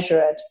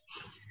measure it.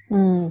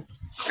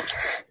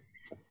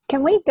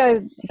 Can we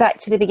go back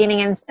to the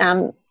beginning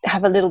and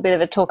have a little bit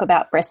of a talk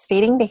about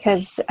breastfeeding?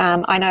 Because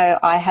I know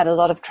I had a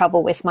lot of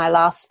trouble with my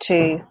last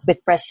 2 with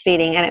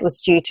breastfeeding, and it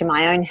was due to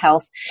my own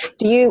health.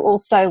 Do you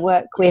also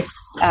work with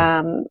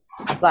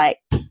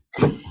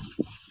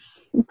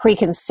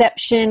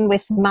preconception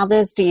with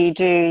mothers? Do you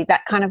do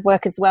that kind of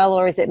work as well,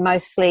 or is it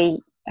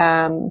mostly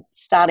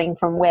starting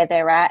from where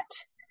they're at?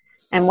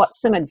 And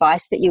what's some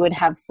advice that you would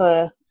have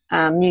for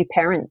new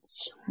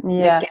parents?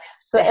 Yeah.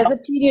 So as a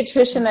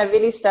pediatrician, I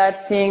really start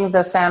seeing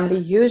the family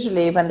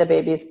usually when the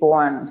baby is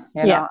born,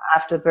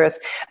 after birth.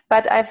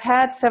 But I've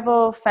had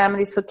several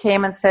families who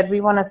came and said, we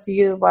want to see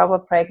you while we're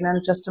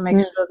pregnant just to make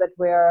sure that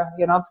we're,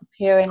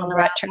 preparing on the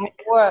right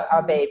track for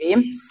our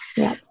baby.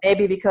 Yeah.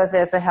 Maybe because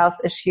there's a health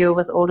issue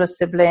with older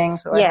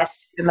siblings or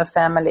in the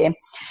family.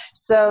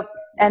 So,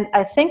 and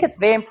I think it's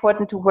very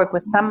important to work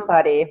with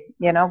somebody.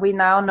 We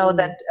now know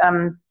that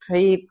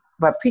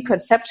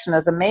preconception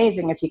is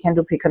amazing if you can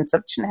do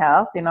preconception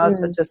health,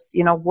 so just,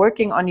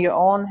 working on your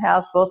own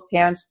health, both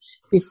parents,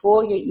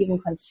 before you even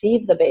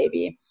conceive the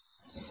baby.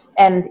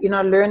 And,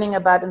 learning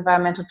about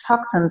environmental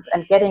toxins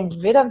and getting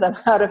rid of them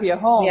out of your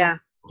home. Yeah.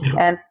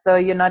 And so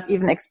you're not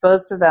even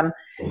exposed to them.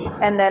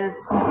 And then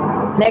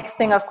next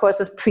thing, of course,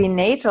 is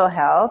prenatal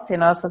health,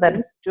 so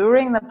that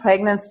during the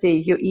pregnancy,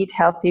 you eat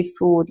healthy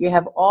food, you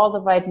have all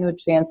the right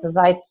nutrients, the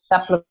right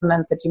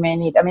supplements that you may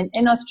need. I mean,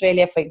 in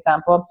Australia, for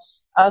example,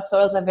 our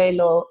soils are very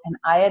low in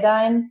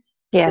iodine,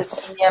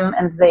 selenium,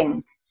 and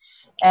zinc.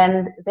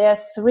 And there are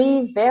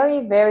 3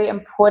 very, very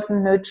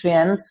important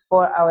nutrients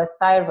for our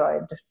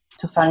thyroid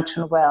to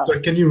function well. So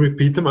can you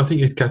repeat them? I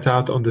think it cut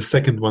out on the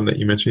second one that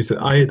you mentioned. You said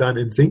iodine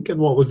and zinc, and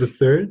what was the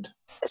third?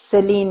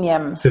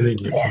 Selenium.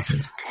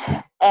 Yes.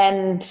 Okay.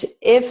 And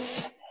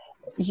if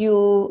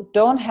you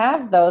don't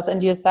have those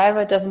and your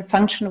thyroid doesn't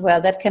function well,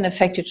 that can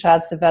affect your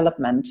child's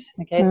development.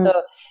 Okay,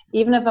 so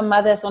even if a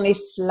mother is only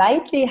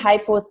slightly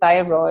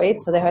hypothyroid,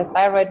 so that her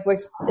thyroid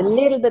works a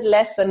little bit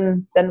less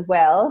than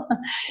well,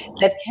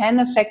 that can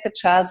affect the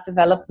child's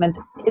development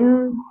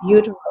in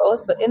utero,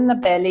 so in the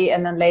belly,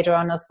 and then later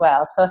on as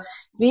well. So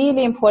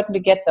really important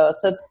to get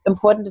those. So it's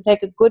important to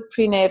take a good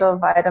prenatal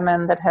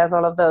vitamin that has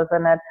all of those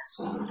in it,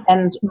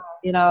 and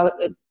a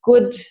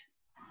good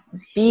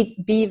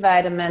B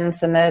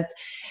vitamins in it,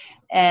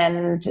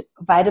 and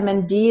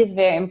vitamin D is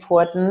very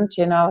important.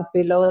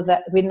 Below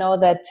that, we know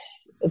that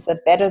the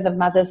better the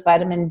mother's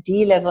vitamin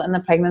D level in the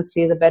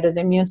pregnancy, the better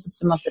the immune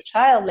system of the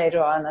child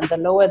later on, and the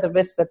lower the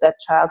risk that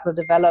child will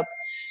develop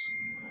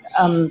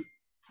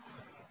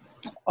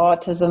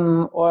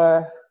autism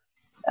or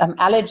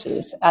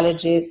allergies.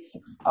 Allergies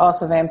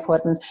also very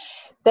important.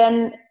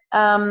 Then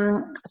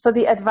so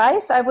the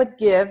advice I would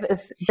give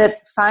is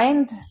that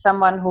find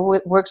someone who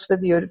works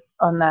with you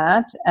on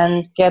that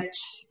and get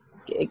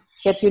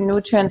your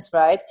nutrients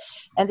right.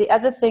 And the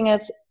other thing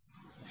is,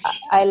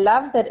 I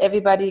love that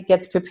everybody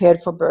gets prepared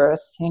for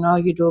birth.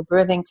 You do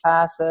birthing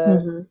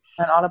classes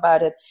and all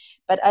about it.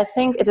 But I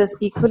think it is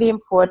equally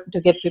important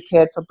to get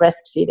prepared for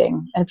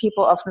breastfeeding. And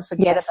people often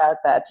forget about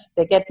that.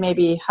 They get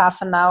maybe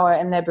half an hour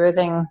in their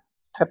birthing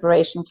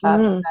preparation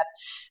class. On that.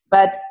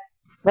 But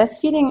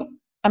breastfeeding,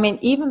 I mean,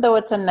 even though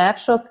it's a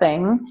natural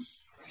thing,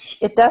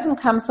 it doesn't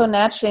come so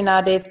naturally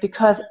nowadays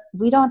because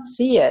we don't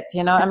see it.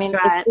 I mean,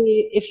 right.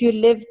 If you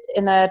lived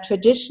in a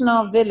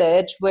traditional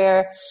village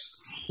where,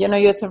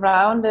 you're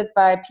surrounded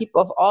by people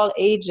of all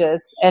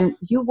ages, and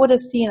you would have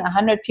seen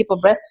 100 people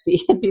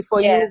breastfeed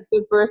before you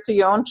give birth to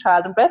your own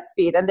child and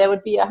breastfeed, and there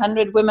would be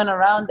 100 women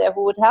around there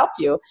who would help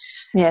you.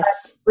 Yes,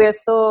 but we're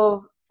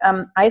so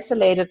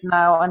isolated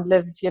now and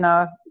live,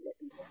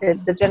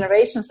 the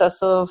generations are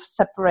so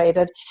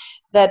separated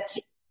that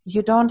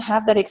you don't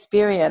have that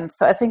experience.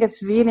 So I think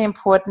it's really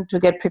important to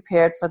get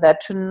prepared for that,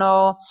 to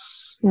know,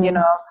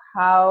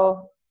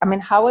 how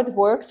it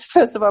works,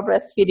 first of all,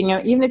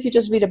 breastfeeding. Even if you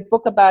just read a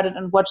book about it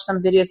and watch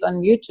some videos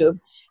on YouTube,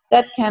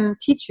 that can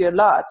teach you a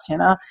lot,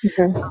 But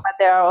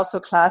there are also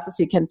classes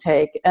you can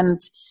take. And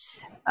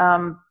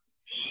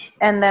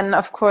then,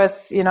 of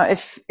course,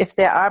 if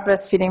there are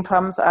breastfeeding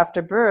problems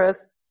after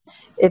birth,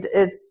 it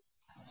is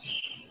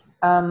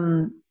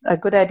a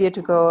good idea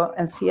to go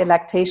and see a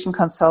lactation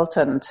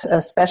consultant,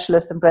 a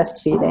specialist in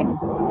breastfeeding.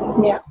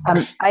 Yeah.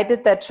 I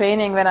did that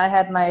training when I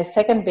had my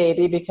second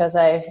baby because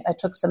I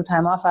took some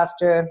time off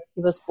after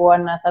he was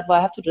born. And I thought, well,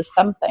 I have to do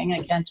something.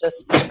 I can't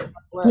just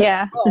work.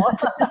 Yeah. So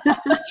I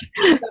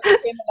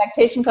became a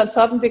lactation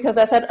consultant because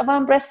I thought,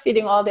 I'm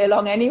breastfeeding all day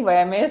long anyway.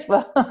 I may as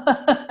well.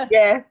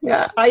 Yeah.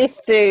 I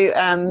used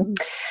to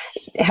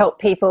help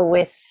people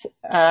with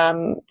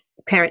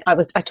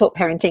I taught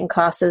parenting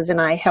classes,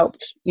 and I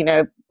helped,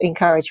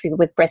 encourage people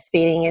with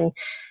breastfeeding and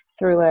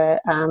through a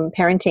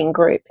parenting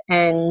group.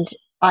 And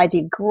I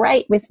did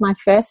great with my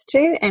first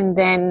 2. And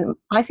then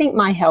I think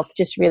my health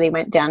just really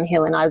went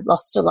downhill and I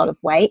lost a lot of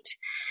weight.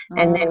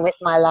 And then with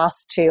my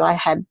last 2, I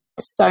had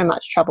so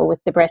much trouble with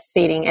the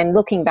breastfeeding. And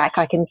looking back,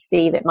 I can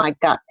see that my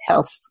gut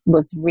health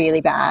was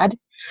really bad.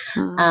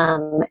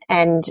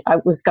 And I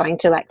was going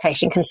to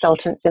lactation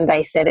consultants and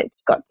they said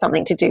it's got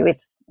something to do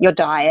with your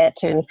diet.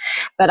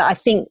 But I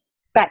think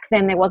back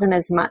then there wasn't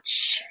as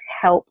much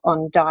help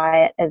on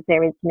diet as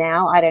there is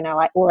now. I don't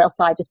know, or else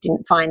I just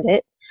didn't find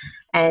it.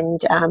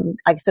 And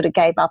I sort of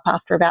gave up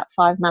after about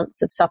 5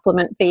 months of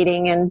supplement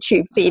feeding and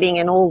tube feeding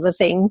and all the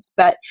things.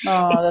 But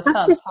that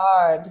sounds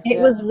hard.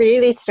 It was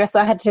really stressful.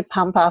 I had to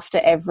pump after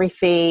every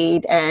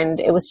feed, and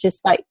it was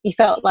just like you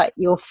felt like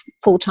your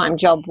full-time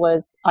job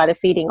was either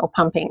feeding or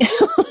pumping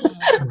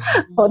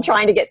or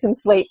trying to get some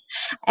sleep.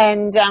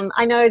 And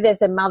I know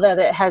there's a mother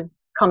that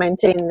has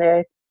commented in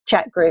the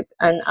chat group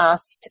and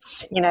asked,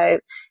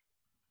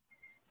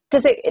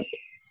 does it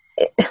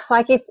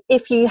like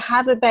if you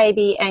have a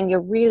baby and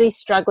you're really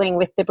struggling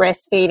with the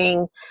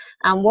breastfeeding,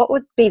 what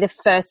would be the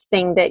first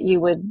thing that you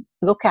would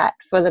look at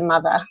for the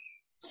mother?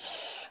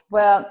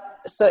 Well,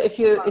 so if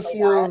you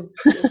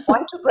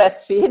want to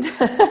breastfeed,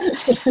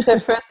 the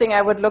first thing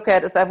I would look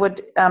at is I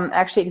would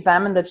actually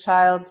examine the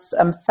child's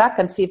suck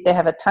and see if they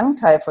have a tongue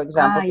tie, for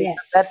example. Yes.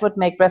 That would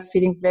make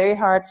breastfeeding very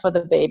hard for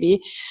the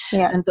baby.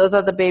 Yeah. And those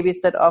are the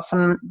babies that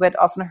often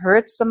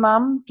hurts the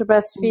mom to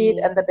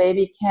breastfeed, and the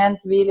baby can't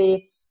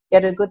really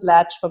get a good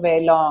latch for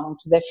very long.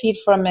 So they feed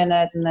for a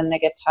minute and then they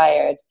get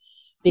tired.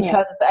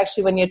 Because it's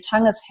actually when your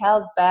tongue is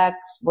held back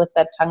with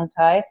that tongue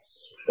tie,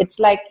 it's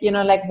like,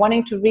 like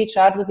wanting to reach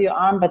out with your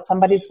arm, but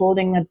somebody's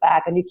holding it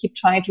back and you keep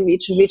trying to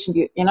reach and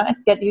you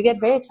get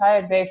very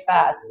tired very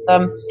fast.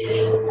 So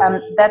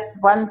that's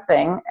one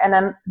thing. And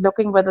then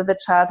looking whether the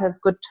child has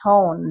good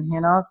tone.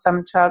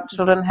 Some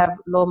children have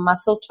low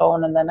muscle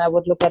tone, and then I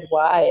would look at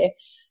why.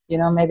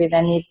 Maybe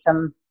they need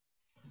some,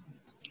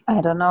 I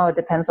don't know, it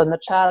depends on the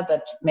child,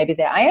 but maybe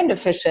they're iron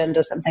deficient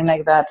or something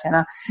like that,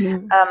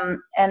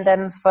 And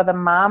then for the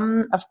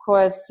mom, of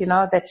course,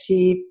 that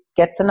she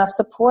gets enough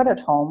support at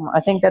home. I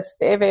think that's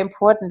very, very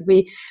important.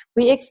 We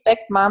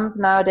expect moms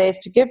nowadays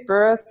to give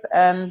birth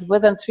and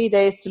within 3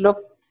 days to look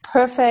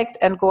perfect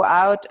and go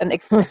out and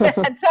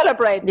and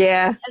celebrate.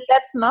 Yeah. And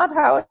that's not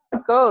how it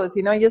goes.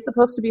 You're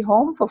supposed to be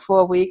home for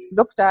 4 weeks,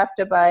 looked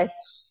after by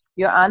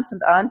your aunts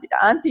and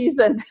aunties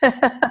and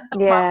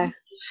yeah.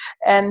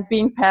 and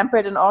being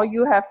pampered, and all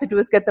you have to do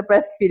is get the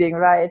breastfeeding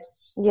right.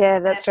 Yeah,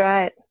 that's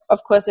right.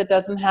 Of course, it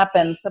doesn't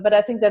happen. So, but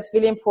I think that's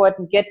really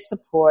important. Get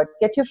support.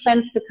 Get your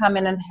friends to come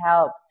in and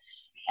help,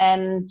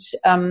 and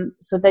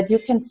so that you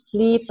can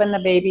sleep when the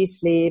baby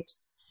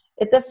sleeps.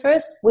 The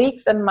first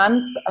weeks and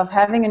months of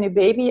having a new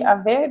baby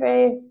are very,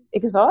 very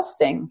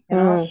exhausting.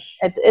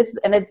 It is,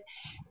 and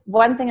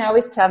one thing I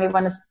always tell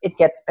everyone is it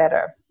gets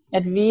better.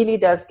 It really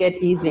does get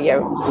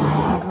easier.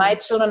 My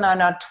children are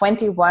now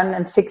 21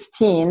 and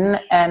 16,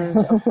 and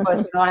of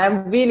course,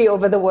 I'm really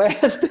over the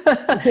worst.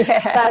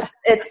 But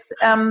it's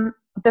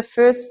the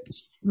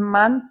first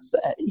months,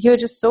 you're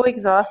just so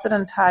exhausted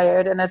and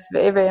tired, and it's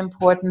very, very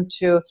important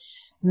to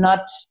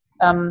not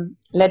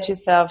let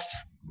yourself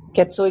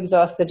get so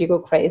exhausted you go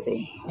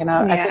crazy.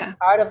 I think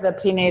part of the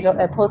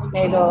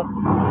postnatal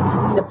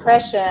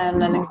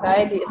depression and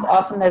anxiety is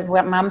often that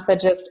moms are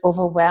just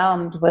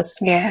overwhelmed with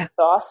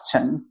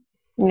exhaustion.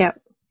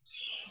 Yep.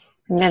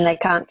 And then they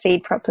can't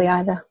feed properly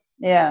either.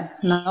 Yeah.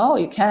 No,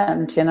 you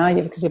can't,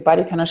 because your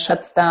body kind of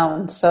shuts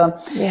down. So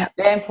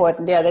very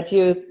important, that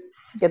you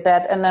get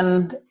that. And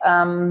then,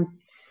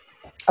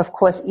 of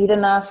course, eat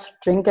enough,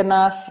 drink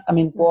enough. I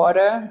mean,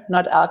 water,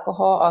 not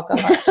alcohol.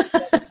 Alcohol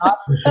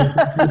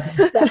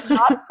does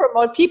not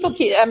promote. People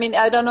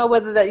I don't know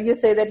whether you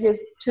say that here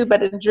too,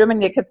 but in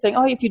Germany they kept saying,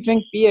 if you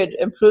drink beer, it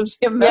improves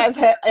your mood.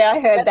 Yeah, I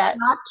heard that.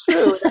 Not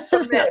true.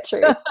 That's not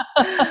true.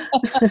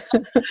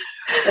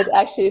 It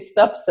actually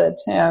stops it.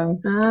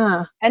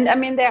 Yeah. And I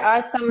mean, there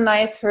are some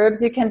nice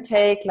herbs you can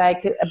take,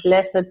 like a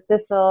blessed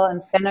thistle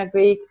and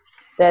fenugreek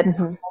that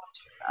promote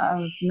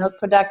milk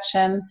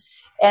production.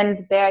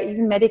 And there are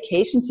even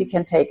medications you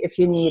can take if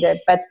you need it.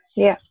 But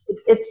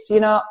it's,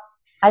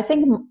 I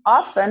think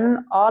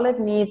often all it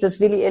needs is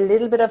really a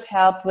little bit of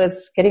help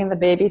with getting the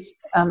babies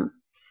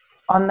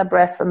on the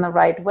breast in the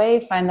right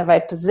way, find the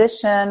right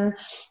position,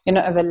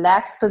 a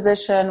relaxed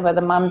position where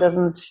the mom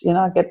doesn't,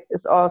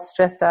 is all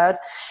stressed out.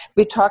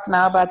 We talk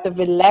now about the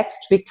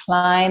relaxed,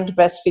 reclined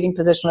breastfeeding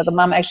position where the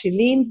mom actually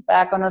leans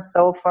back on a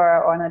sofa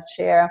or on a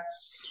chair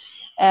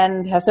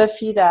and has her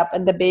feet up,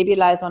 and the baby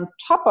lies on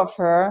top of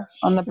her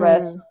on the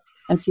breast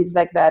and feeds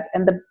like that.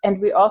 And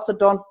we also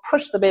don't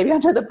push the baby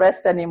onto the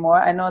breast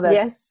anymore. I know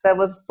that that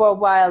was for a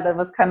while, that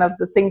was kind of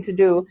the thing to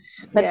do.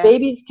 But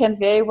babies can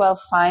very well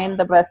find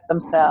the breast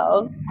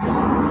themselves.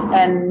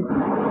 And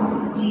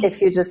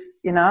if you just,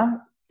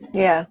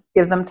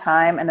 give them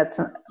time and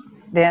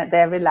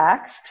they're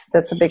relaxed,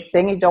 that's a big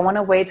thing. You don't want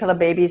to wait till a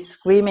baby's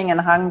screaming in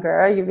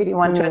hunger. You really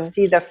want to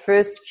see the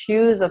first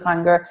cues of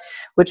hunger,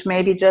 which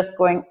may be just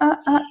going,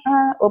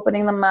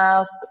 opening the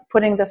mouth,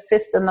 putting the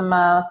fist in the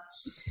mouth,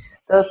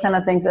 those kind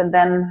of things. And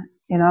then,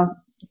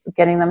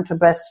 getting them to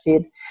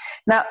breastfeed.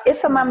 Now,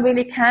 if a mom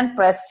really can't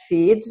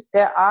breastfeed,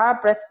 there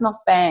are breast milk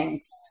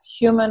banks,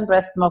 human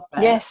breast milk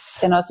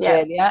banks in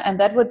Australia. And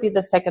that would be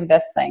the second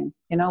best thing,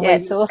 where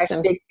it's awesome.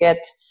 Actually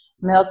get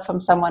milk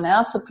from someone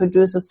else who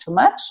produces too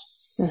much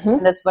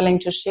and is willing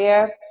to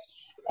share.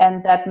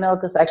 And that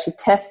milk is actually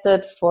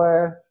tested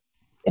for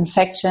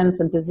infections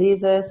and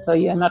diseases, so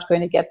you're not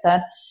going to get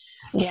that.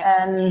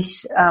 And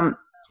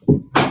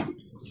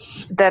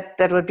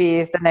that would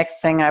be the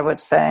next thing I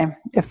would say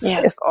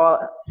if all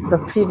the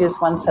previous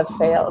ones have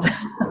failed.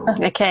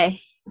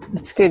 Okay.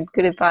 That's good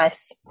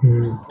advice.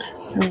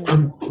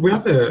 We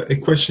have a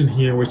question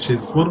here, which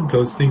is one of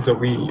those things that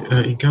we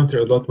encounter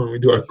a lot when we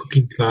do our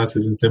cooking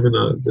classes and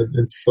seminars,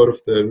 and sort of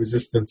the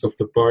resistance of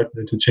the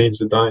partner to change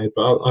the diet.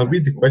 But I'll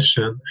read the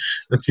question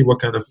and see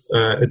what kind of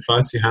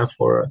advice you have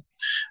for us.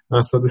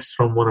 So this is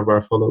from one of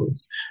our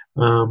followers.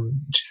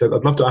 She said,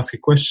 I'd love to ask a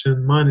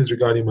question. Mine is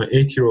regarding my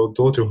 8-year-old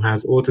daughter who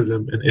has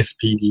autism and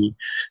SPD.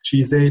 She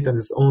is 8 and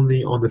is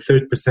only on the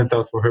 3rd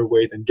percentile for her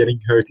weight, and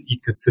getting her to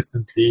eat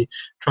consistently,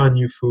 try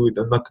new foods,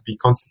 and not to be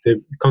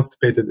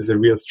constipated is a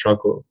real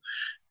struggle.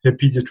 Her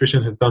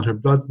pediatrician has done her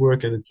blood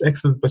work and it's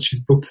excellent, but she's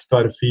booked to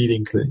start a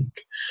feeding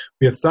clinic.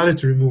 We have started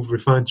to remove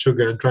refined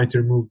sugar and trying to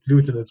remove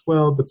gluten as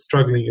well, but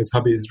struggling as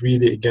hubby is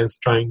really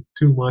against trying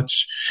too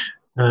much.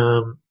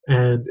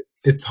 And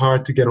it's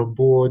hard to get on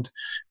board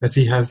as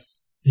he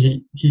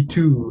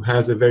too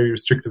has a very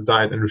restrictive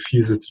diet and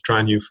refuses to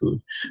try new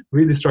food.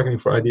 Really struggling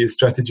for ideas,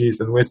 strategies,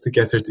 and ways to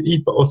get her to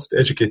eat, but also to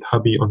educate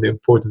hubby on the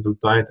importance of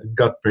diet and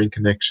gut-brain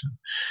connection.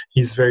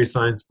 He's very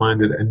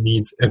science-minded and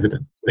needs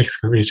evidence! !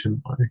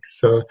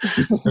 So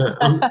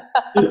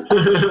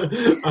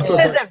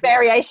It's a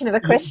variation of a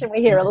question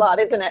we hear a lot,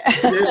 isn't it?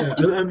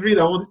 Yeah, and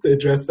really I wanted to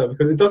address that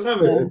because it does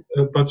have a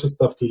bunch of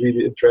stuff to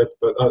really address,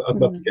 but I'd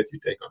love to get your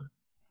take on it.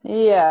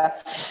 Yeah.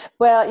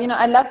 Well,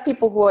 I love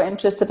people who are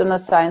interested in the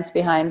science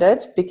behind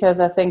it,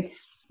 because I think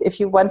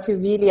once you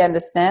really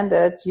understand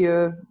it,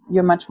 you're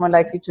much more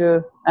likely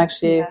to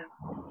actually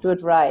do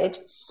it right.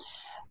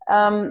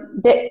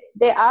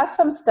 There are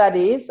some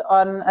studies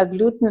on a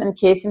gluten and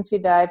casein-free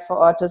diet for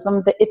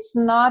autism. It's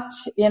not,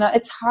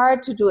 it's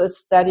hard to do a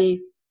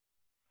study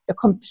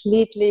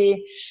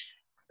completely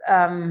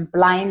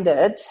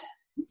blinded.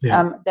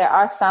 Yeah. There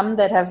are some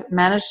that have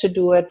managed to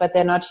do it, but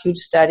they're not huge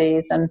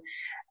studies.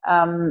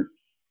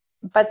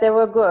 But they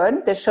were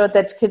good. They showed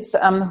that kids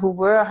who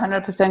were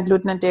 100%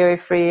 gluten and dairy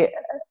free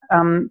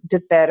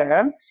did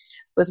better,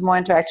 with more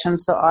interaction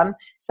and so on.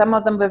 Some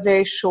of them were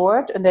very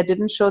short and they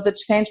didn't show the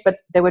change, but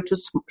they were too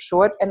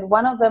short. And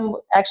one of them,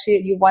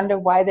 actually, you wonder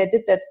why they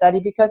did that study,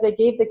 because they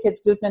gave the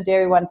kids gluten and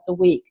dairy once a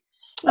week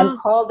and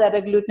called that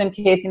a gluten and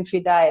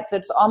casein-free diet. So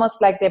it's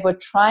almost like they were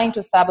trying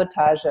to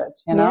sabotage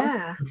it,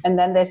 Yeah. And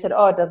then they said,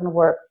 it doesn't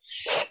work.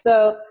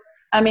 So,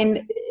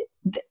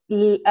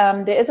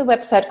 there is a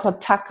website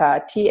called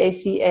TACA,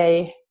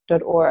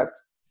 TACA.org,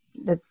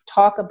 that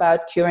talk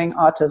about curing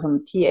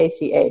autism,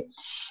 TACA.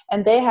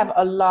 And they have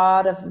a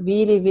lot of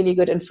really, really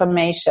good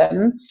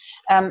information.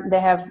 They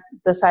have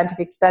the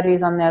scientific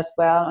studies on there as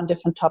well on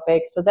different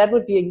topics. So that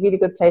would be a really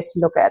good place to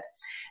look at.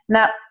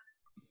 Now,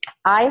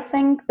 I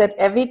think that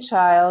every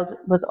child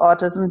with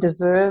autism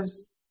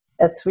deserves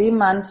a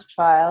 3-month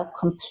trial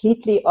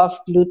completely off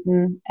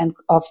gluten and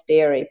off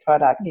dairy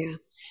products. Yeah.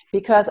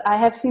 Because I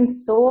have seen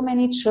so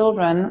many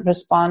children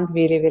respond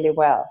really, really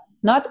well.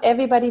 Not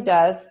everybody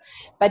does,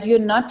 but you're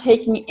not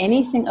taking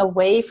anything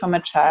away from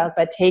a child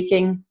by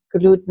taking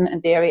gluten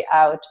and dairy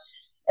out,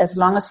 as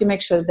long as you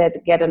make sure that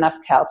they get enough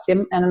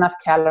calcium and enough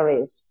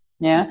calories.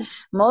 Yeah,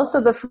 most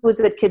of the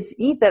foods that kids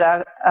eat that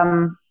are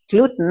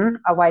gluten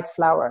are white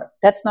flour.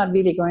 That's not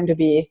really going to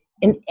be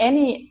in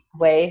any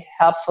way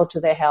helpful to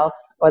their health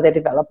or their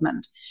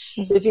development.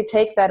 Mm-hmm. So if you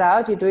take that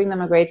out, you're doing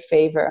them a great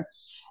favor.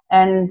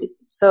 And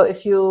so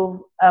if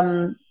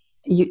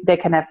they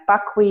can have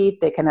buckwheat,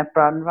 they can have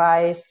brown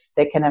rice,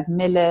 they can have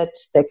millet,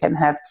 they can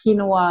have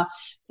quinoa.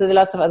 So there are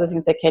lots of other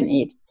things they can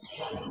eat.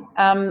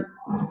 And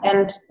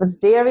with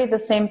dairy, the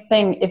same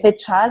thing. If a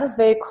child is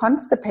very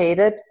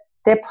constipated,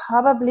 they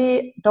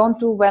probably don't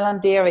do well on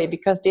dairy,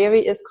 because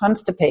dairy is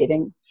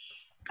constipating.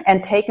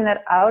 And taking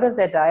that out of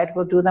their diet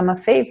will do them a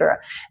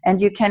favor.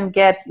 And you can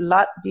get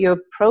your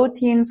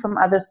protein from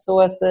other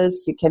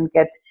sources. You can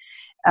get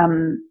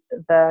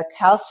the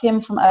calcium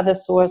from other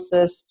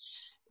sources.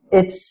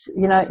 It's,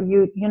 you're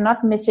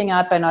not missing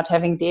out by not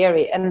having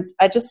dairy. And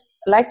I just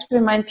like to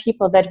remind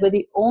people that we're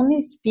the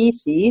only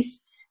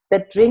species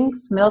that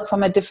drinks milk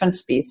from a different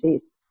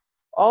species.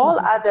 All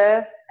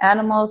other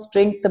animals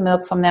drink the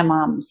milk from their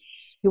moms.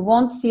 You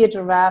won't see a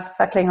giraffe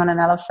suckling on an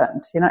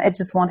elephant. It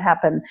just won't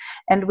happen.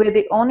 And we're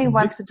the only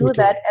ones to do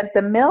that. And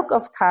the milk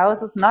of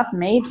cows is not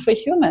made for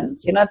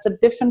humans. It's a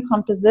different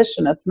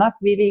composition. It's not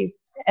really,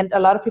 and a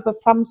lot of people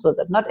have problems with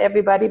it. Not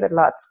everybody, but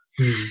lots.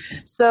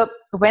 So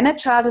when a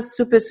child is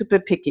super, super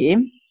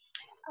picky,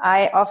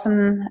 I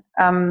often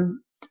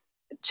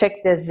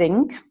check their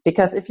zinc,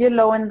 because if you're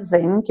low in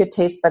zinc, your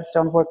taste buds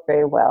don't work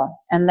very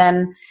well. And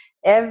then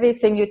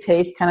everything you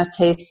taste kind of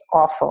tastes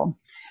awful.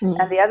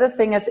 And the other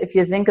thing is, if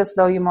your zinc is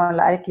low, you're more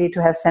likely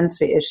to have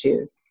sensory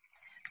issues.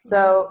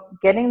 So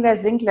getting their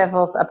zinc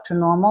levels up to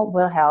normal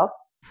will help.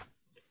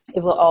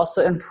 It will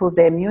also improve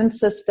their immune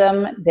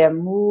system, their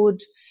mood.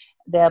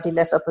 They'll be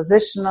less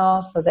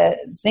oppositional. So the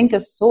zinc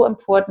is so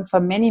important for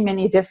many,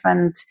 many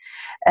different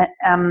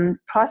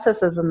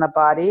processes in the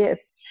body.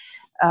 It's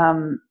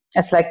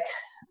like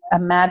a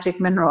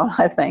magic mineral,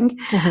 I think.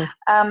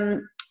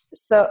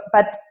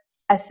 But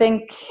I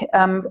think,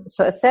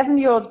 so a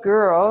 7-year-old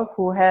girl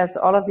who has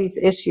all of these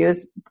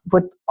issues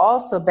would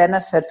also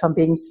benefit from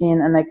being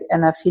seen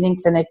in a feeding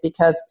clinic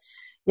because,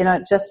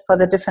 just for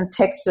the different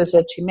textures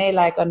that she may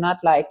like or not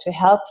like, to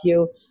help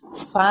you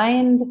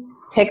find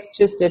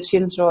textures that she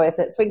enjoys.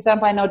 For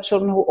example, I know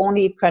children who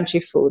only eat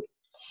crunchy food.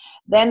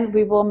 Then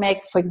we will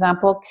make, for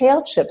example,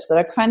 kale chips that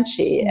are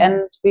crunchy,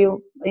 and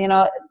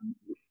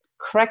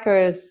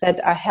crackers that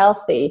are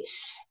healthy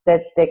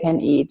that they can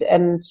eat.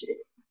 And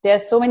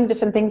there's so many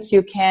different things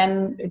you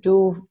can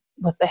do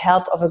with the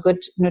help of a good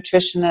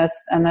nutritionist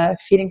and a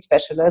feeding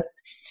specialist.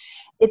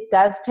 It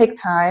does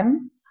take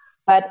time,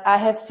 but I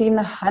have seen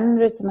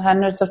hundreds and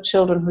hundreds of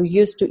children who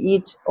used to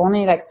eat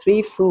only like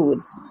 3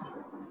 foods,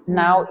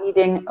 now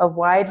eating a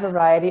wide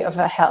variety of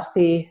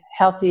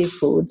healthy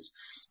foods.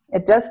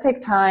 It does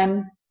take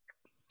time.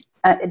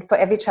 For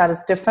every child,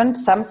 it's different.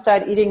 Some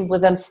start eating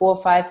within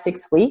 4, 5,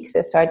 6 weeks.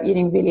 They start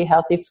eating really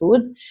healthy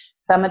foods.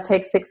 Some it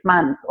takes 6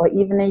 months or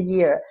even a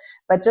year.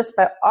 But just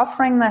by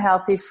offering the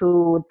healthy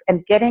foods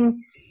and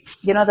getting,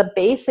 the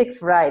basics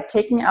right,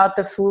 taking out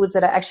the foods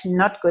that are actually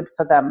not good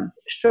for them.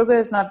 Sugar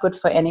is not good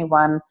for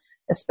anyone,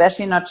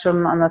 especially not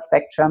children on the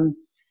spectrum.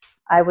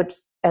 I would,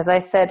 as I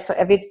said, for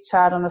every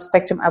child on the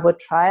spectrum, I would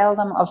trial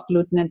them of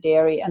gluten and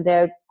dairy. And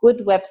there are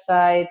good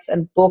websites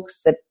and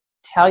books that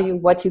tell you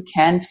what you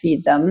can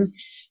feed them,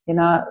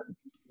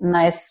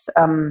 nice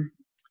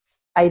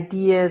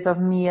ideas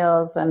of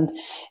meals. And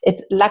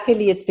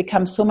luckily it's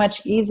become so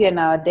much easier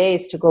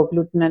nowadays to go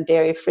gluten and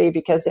dairy free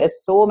because there's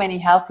so many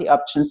healthy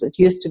options. It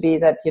used to be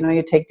that,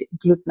 you take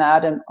gluten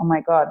out and, oh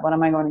my God, what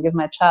am I going to give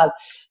my child?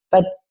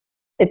 But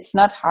it's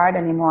not hard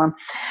anymore.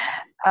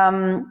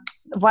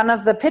 One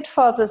of the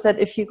pitfalls is that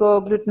if you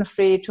go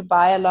gluten-free, to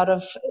buy a lot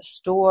of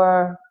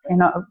store,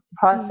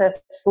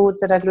 processed foods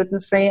that are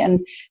gluten-free,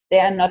 and they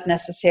are not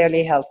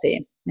necessarily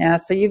healthy. Yeah,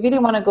 so you really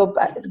want to go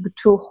back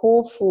to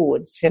whole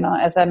foods.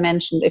 As I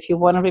mentioned, if you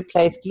want to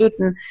replace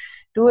gluten,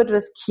 do it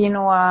with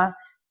quinoa,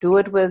 do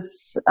it with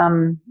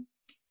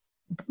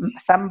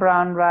some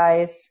brown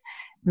rice,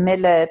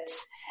 millet,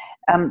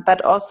 but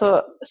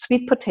also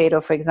sweet potato,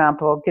 for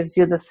example, gives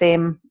you the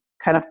same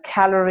kind of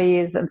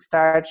calories and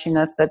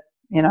starchiness that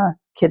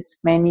kids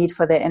may need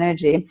for their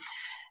energy.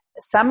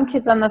 Some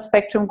kids on the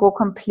spectrum go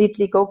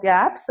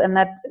gaps, and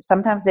that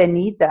sometimes they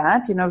need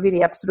that,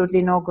 really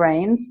absolutely no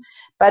grains.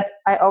 But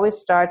I always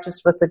start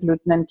just with the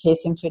gluten and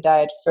casein-free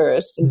diet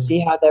first and see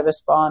how they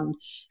respond.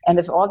 And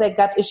if all their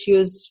gut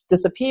issues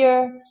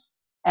disappear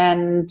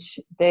and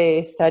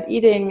they start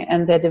eating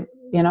and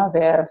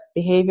their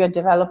behavior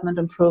development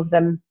improve,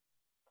 then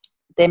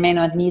they may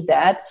not need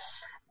that.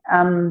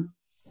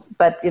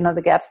 But,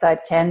 the GAPS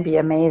diet can be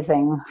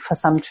amazing for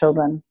some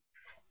children.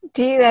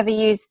 Do you ever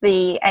use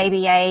the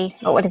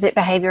ABA, or what is it,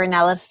 behavior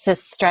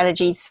analysis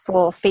strategies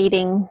for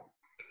feeding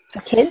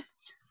the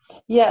kids?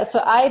 Yeah,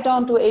 so I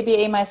don't do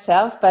ABA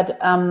myself, but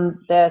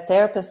there are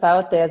therapists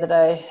out there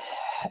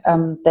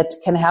that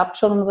can help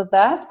children with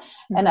that.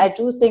 Mm-hmm. And I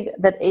do think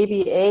that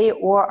ABA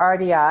or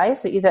RDI,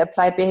 so either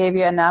applied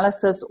behavior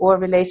analysis or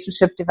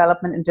relationship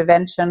development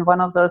intervention, one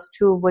of those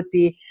two would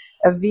be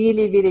a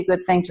really, really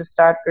good thing to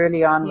start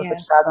early on with a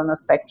child on the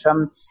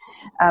spectrum.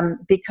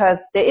 Because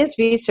there is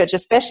research,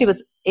 especially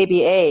with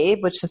ABA,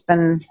 which has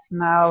been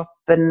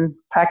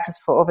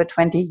practiced for over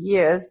 20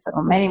 years,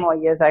 or many more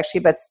years actually,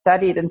 but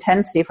studied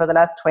intensely for the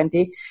last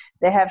 20.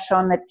 They have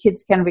shown that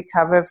kids can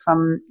recover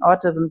from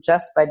autism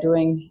just by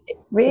doing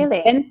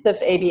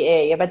intensive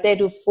ABA, but they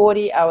do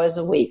 40 hours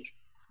a week.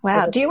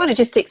 Wow. Do you want to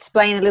just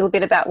explain a little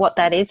bit about what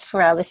that is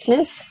for our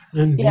listeners?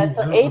 Yeah,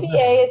 so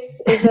ABA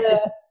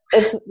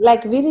is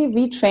like really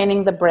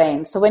retraining the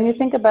brain. So when you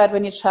think about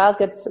when your child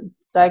gets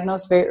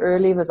diagnosed very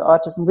early with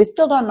autism, we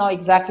still don't know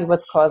exactly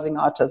what's causing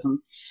autism.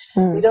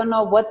 We don't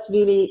know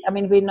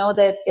we know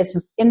that it's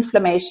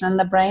inflammation in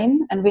the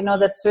brain, and we know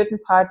that certain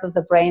parts of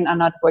the brain are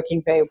not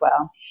working very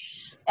well.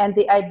 And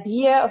the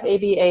idea of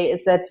ABA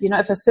is that,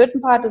 if a certain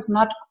part is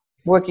not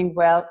working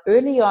well,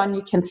 early on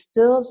you can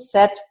still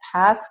set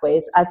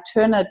pathways,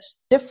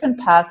 different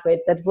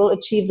pathways that will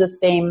achieve the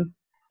same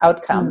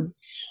outcome.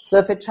 So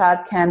if a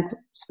child can't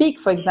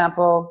speak, for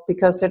example,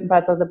 because certain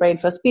parts of the brain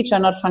for speech are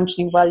not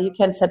functioning well, you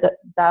can set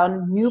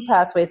down new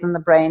pathways in the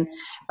brain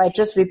by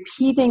just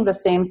repeating the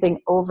same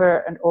thing over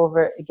and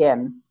over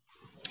again.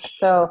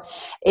 So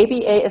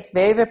ABA is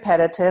very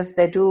repetitive.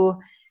 They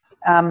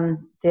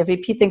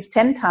repeat things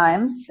 10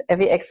 times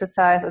every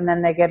exercise, and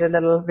then they get a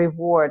little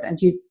reward. And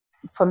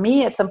for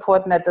me, it's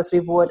important that this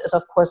reward is,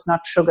 of course,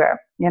 not sugar.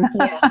 Yeah.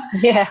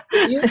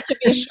 It used to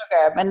be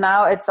sugar, and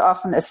now it's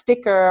often a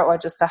sticker or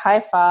just a high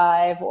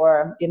five,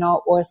 or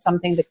or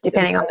something that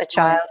depending on the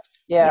child.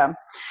 Yeah.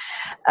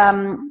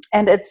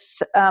 And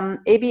it's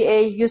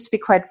ABA used to be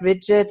quite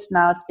rigid.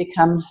 Now it's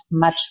become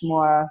much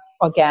more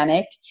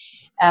organic.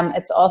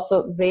 It's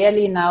also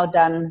rarely now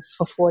done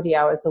for 40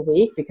 hours a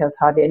week because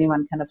hardly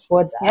anyone can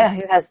afford that. Yeah,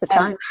 who has the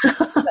time?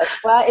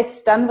 That's why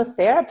it's done with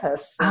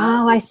therapists.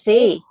 Oh, I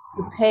see.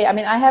 pay. I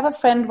mean, I have a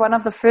friend, one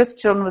of the first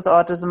children with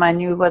autism I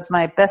knew was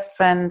my best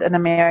friend in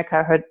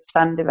America. Her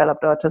son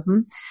developed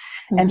autism,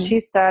 and she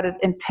started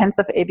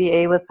intensive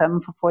ABA with him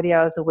for 40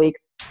 hours a week.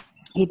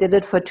 He did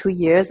it for 2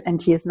 years, and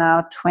he is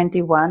now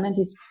 21, and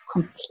he's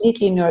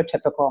completely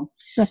neurotypical.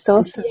 That's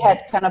awesome. And he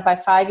had kind of, by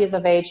 5 years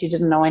of age, he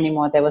didn't know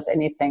anymore there was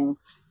anything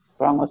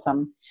wrong with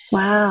him.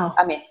 Wow.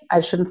 I mean, I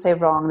shouldn't say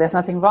wrong. There's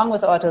nothing wrong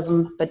with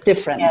autism, but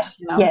different. Yeah.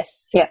 You know?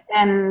 Yes. Yeah.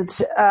 And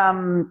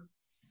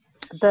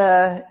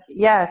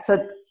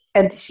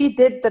and she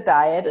did the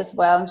diet as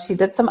well, and she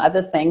did some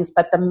other things,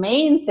 but the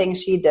main thing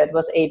she did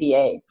was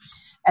ABA,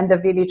 and the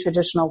really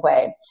traditional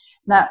way.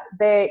 Now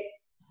they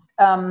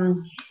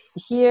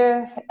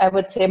here, I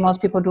would say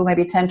most people do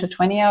maybe 10 to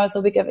 20 hours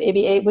a week of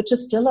ABA, which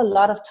is still a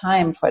lot of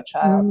time for a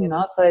child, you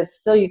know, so it's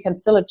still, you can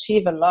still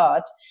achieve a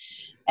lot.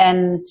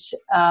 And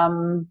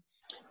so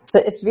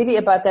it's really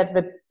about that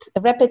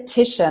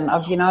repetition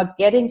of, you know,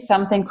 getting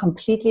something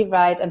completely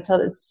right until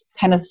it's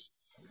kind of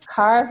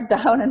carved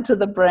down into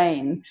the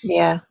brain.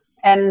 Yeah.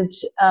 And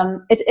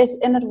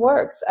it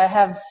works. I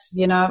have,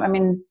 you know, I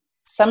mean,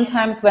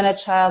 sometimes when a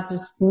child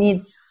just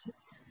needs,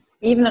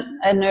 even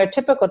a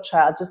neurotypical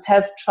child just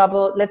has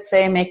trouble, let's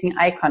say, making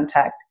eye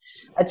contact,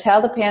 I tell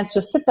the parents,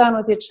 just sit down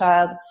with your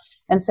child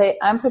and say,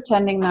 I'm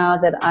pretending now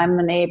that I'm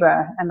the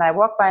neighbor. And I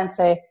walk by and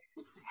say,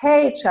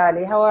 hey,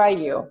 Charlie, how are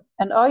you?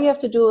 And all you have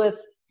to do is,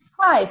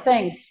 hi,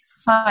 thanks,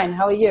 fine,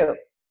 how are you?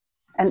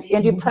 And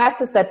you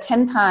practice that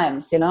 10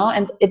 times, you know,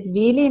 and it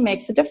really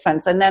makes a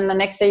difference. And then the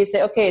next day you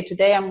say, okay,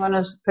 today I'm going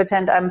to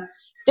pretend I'm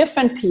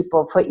different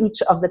people for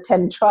each of the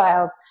 10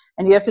 trials.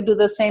 And you have to do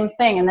the same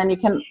thing. And then you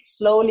can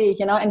slowly,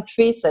 you know,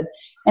 increase it.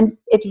 And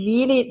it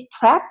really,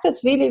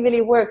 practice really,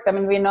 really works. I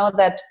mean, we know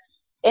that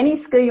any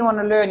skill you want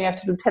to learn, you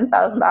have to do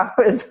 10,000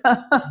 hours.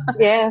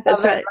 Yeah,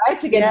 that's right.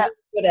 To get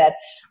good at.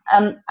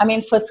 I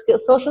mean, for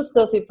social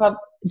skills, you probably,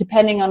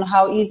 depending on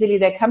how easily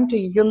they come to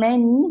you, you may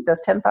need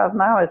those 10,000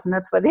 hours, and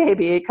that's where the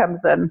ABA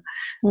comes in.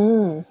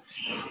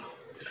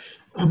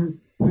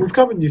 We've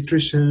covered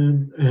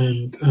nutrition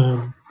and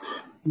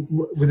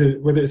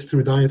whether it's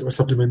through diet or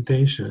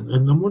supplementation,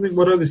 and I'm wondering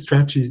what other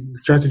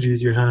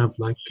strategies you have.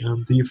 Like,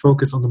 do you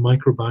focus on the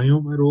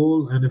microbiome at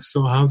all? And if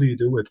so, how do you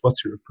do it?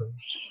 What's your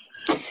approach?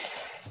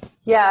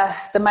 Yeah,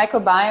 the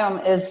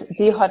microbiome is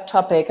the hot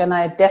topic, and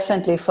I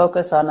definitely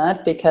focus on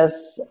it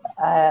because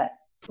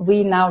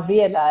we now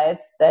realize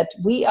that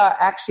we are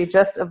actually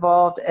just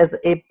evolved as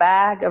a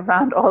bag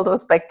around all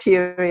those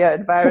bacteria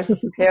and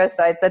viruses and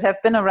parasites that have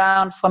been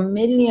around for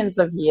millions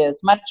of years,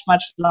 much,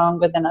 much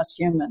longer than us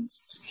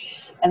humans.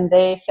 And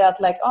they felt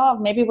like, oh,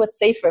 maybe we're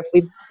safer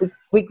if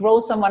we grow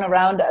someone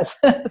around us,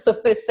 so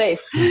we're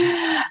safe.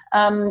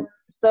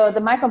 So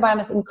the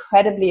microbiome is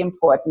incredibly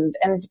important,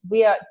 and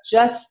we are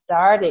just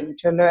starting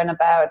to learn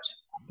about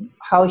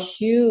how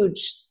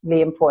hugely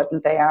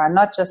important they are,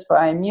 not just for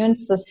our immune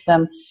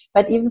system,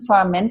 but even for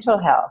our mental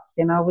health.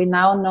 You know, we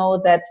now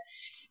know that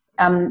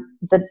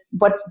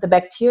what the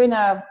bacteria in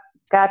our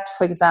gut,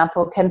 for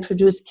example, can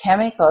produce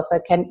chemicals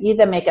that can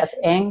either make us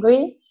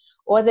angry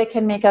or they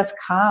can make us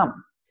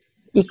calm.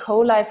 E.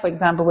 coli, for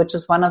example, which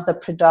is one of the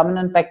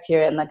predominant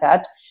bacteria in the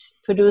gut,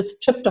 produce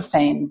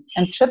tryptophan.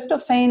 And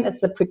tryptophan is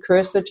the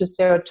precursor to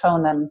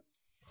serotonin.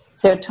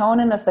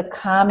 Serotonin is a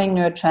calming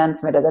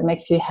neurotransmitter that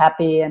makes you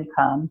happy and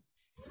calm.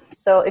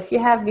 So if you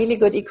have really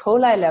good E.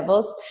 coli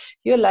levels,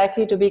 you're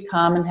likely to be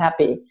calm and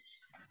happy.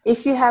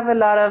 If you have a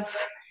lot of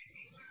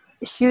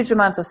huge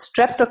amounts of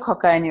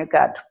streptococci in your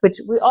gut, which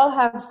we all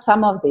have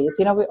some of these,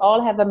 you know, we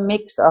all have a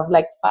mix of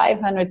like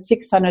 500,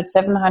 600,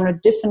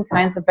 700 different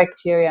kinds of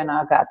bacteria in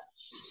our gut.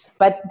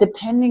 But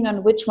depending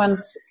on which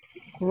ones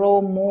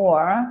grow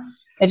more,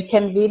 it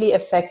can really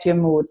affect your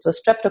mood. So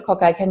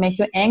streptococci can make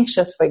you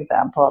anxious, for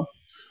example.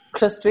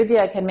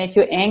 Clostridia can make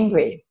you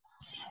angry.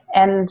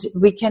 And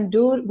we can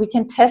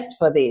test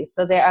for these.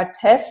 So there are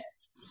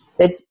tests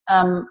that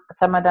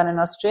some are done in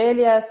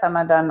Australia, some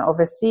are done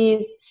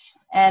overseas.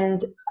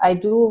 And I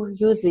do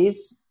use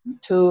these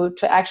to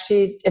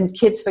actually, in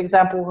kids, for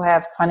example, who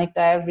have chronic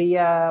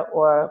diarrhea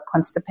or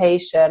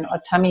constipation or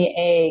tummy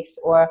aches,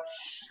 or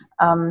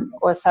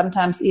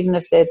sometimes even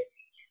if they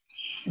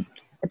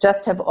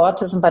just have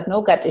autism but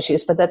no gut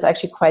issues, but that's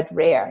actually quite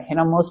rare. You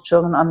know, most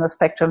children on the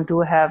spectrum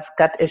do have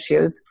gut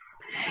issues.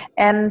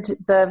 And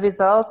the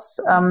results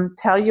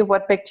tell you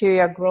what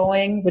bacteria are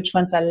growing, which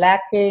ones are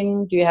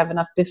lacking. Do you have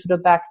enough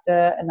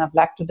bifidobacter, enough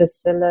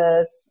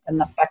lactobacillus,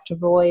 enough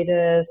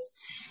bacteroides,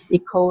 E.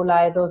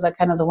 coli? Those are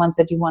kind of the ones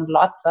that you want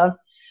lots of.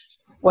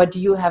 Or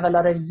do you have a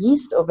lot of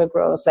yeast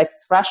overgrowth, like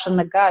thrush in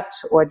the gut?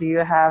 Or do you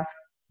have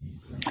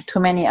too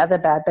many other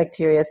bad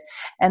bacteria?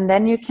 And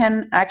then you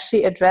can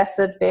actually address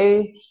it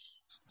very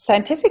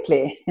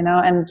scientifically, you know,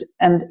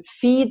 and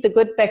feed the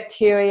good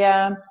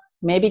bacteria.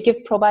 Maybe give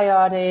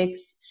probiotics,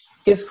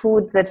 give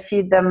foods that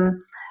feed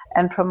them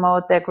and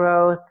promote their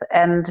growth,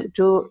 and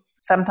do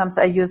Sometimes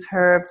I use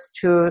herbs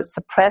to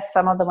suppress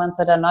some of the ones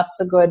that are not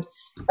so good.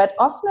 But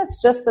often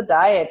it's just the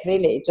diet,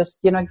 really.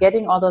 Just,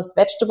 getting all those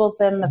vegetables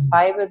in, the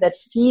fiber that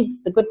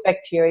feeds the good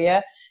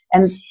bacteria,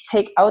 and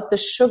take out the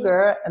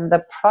sugar and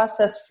the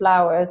processed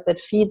flours that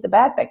feed the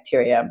bad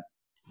bacteria.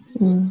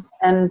 Mm.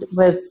 And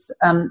with,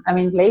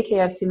 lately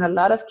I've seen a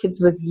lot of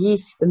kids with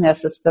yeast in their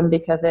system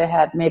because they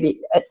had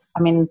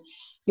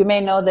you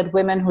may know that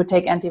women who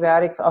take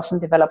antibiotics often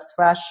develop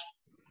thrush.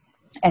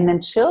 And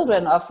in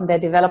children, often they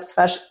develop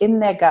thrush in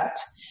their gut.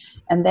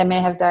 And they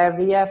may have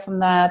diarrhea from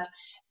that.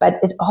 But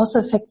it also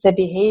affects their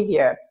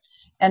behavior.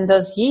 And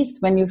those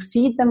yeast, when you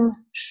feed them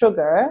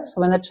sugar,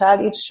 so when the child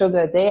eats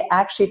sugar, they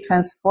actually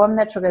transform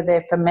that sugar,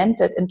 they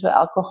ferment it into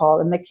alcohol.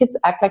 And the kids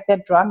act like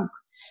they're drunk.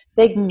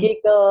 They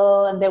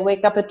giggle and they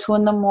wake up at 2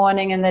 a.m.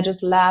 and they're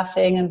just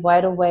laughing and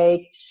wide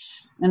awake.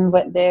 And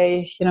when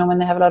they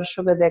have a lot of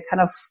sugar, they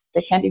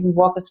can't even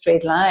walk a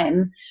straight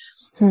line.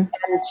 And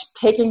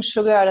taking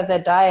sugar out of their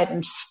diet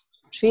and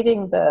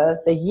treating the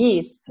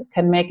yeast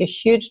can make a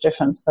huge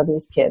difference for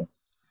these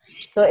kids.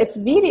 So it's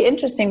really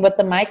interesting what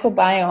the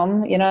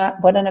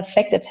microbiome, what an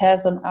effect it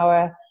has on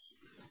our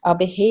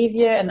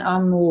behavior and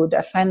our mood.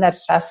 I find that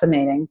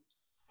fascinating.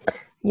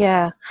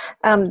 Yeah.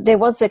 There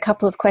was a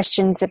couple of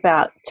questions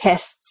about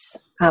tests.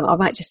 I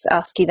might just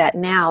ask you that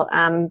now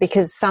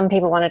because some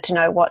people wanted to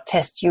know what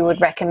tests you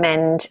would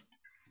recommend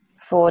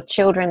for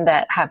children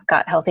that have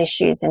gut health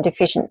issues and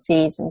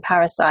deficiencies and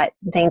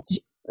parasites and things.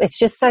 It's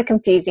just so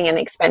confusing and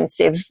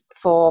expensive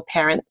for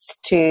parents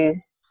to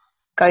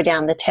go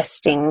down the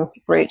testing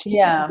route.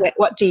 Yeah.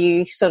 What do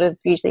you sort of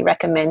usually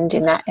recommend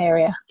in that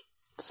area?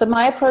 So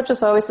my approach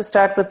is always to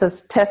start with the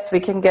tests we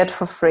can get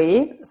for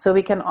free. So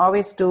we can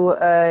always do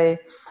a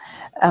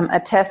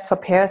test for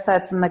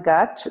parasites in the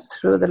gut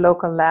through the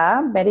local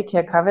lab.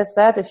 Medicare covers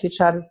that if your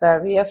child has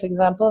diarrhea, for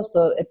example.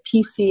 So a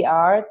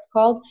PCR, it's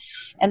called.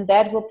 And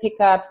that will pick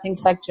up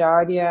things like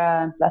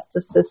Giardia and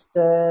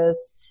Blastocystis,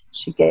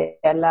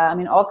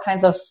 Shigella, all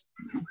kinds of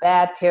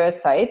bad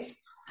parasites,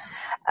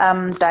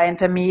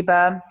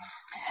 Dientamoeba.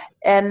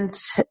 And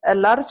a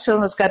lot of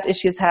children with gut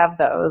issues have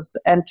those,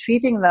 and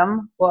treating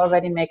them will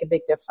already make a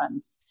big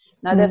difference.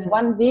 Now, there's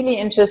one really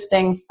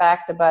interesting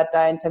fact about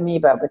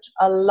Dientamoeba, which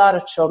a lot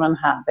of children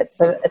have. It's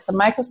a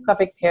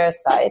microscopic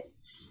parasite,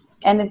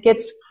 and it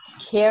gets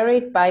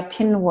carried by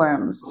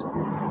pinworms.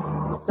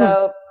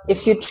 So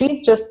if you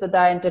treat just the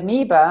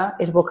Dientamoeba,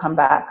 it will come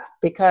back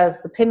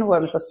because the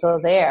pinworms are still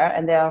there,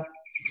 and they'll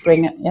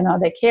bring it,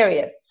 they carry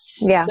it.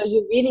 Yeah. So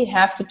you really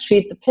have to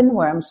treat the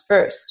pinworms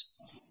first.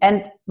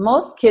 And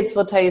most kids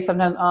will tell you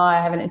sometimes, I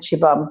have an itchy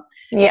bum.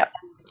 Yeah.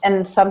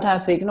 And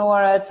sometimes we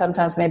ignore it.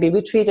 Sometimes maybe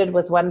we treat it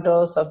with 1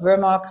 dose of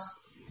Vermox.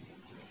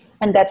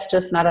 And that's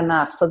just not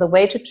enough. So the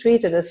way to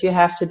treat it is you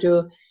have to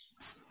do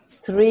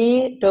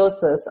 3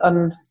 doses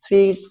on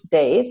 3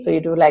 days. So you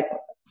do like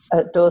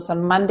a dose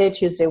on Monday,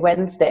 Tuesday,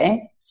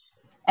 Wednesday.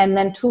 And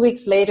then 2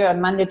 weeks later on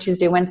Monday,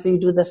 Tuesday, Wednesday, you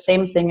do the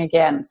same thing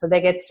again. So they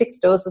get 6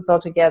 doses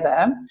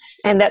altogether.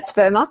 And that's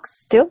Vermox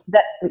still?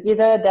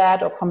 Either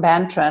that or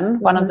Combantrin,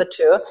 one of the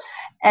two.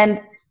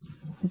 And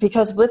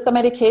because with the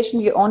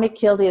medication, you only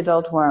kill the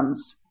adult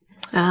worms.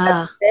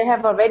 They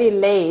have already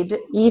laid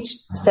each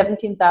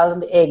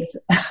 17,000 eggs.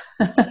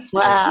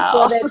 Wow.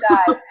 Before they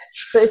die.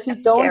 So if you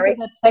don't do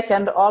that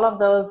second, all of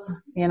those,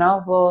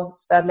 will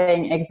start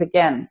laying eggs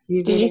again. So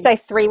Did you say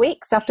 3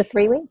 weeks after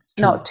 3 weeks?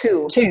 No,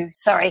 2. 2,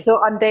 sorry. So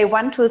on day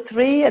 1, 2,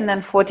 3, and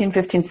then 14,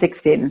 15,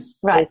 16.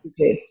 Right.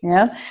 Basically.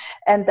 Yeah.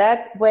 And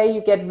that way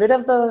you get rid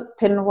of the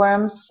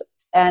pinworms,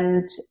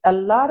 and a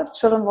lot of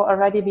children will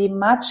already be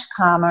much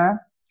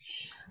calmer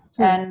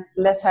and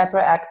less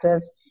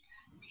hyperactive,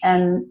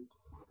 and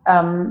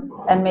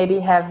maybe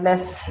have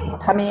less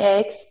tummy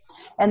aches.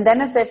 And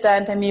then if they've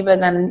Dientamoeba,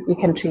 then you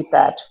can treat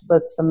that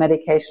with some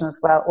medication as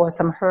well, or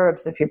some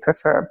herbs if you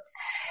prefer,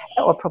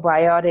 or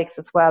probiotics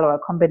as well, or a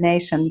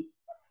combination.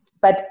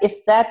 But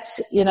if that,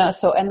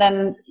 and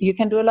then you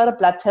can do a lot of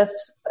blood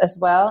tests as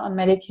well on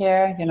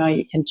Medicare.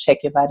 You can check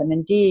your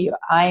vitamin D, your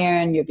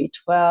iron, your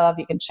B12.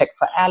 You can check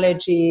for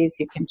allergies.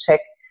 You can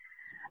check,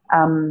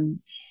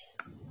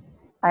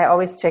 I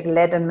always check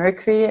lead and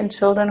mercury in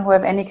children who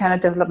have any kind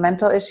of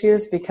developmental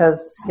issues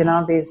because,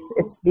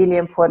 it's really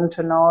important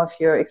to know if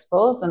you're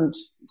exposed, and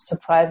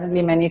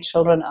surprisingly many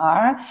children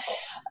are.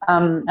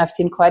 I've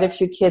seen quite a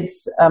few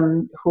kids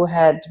who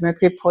had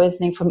mercury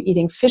poisoning from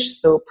eating fish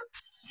soup,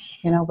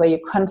 where you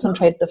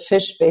concentrate the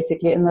fish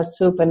basically in the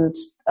soup, and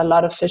a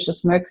lot of fish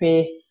is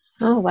mercury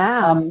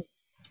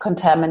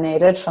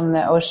contaminated from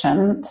the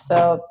ocean.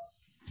 So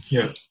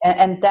Yeah.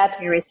 And that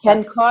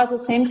can cause the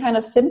same kind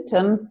of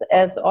symptoms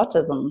as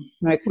autism,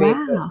 mercury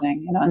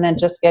poisoning, and then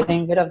just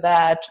getting rid of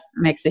that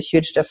makes a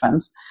huge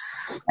difference.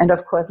 And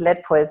of course,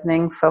 lead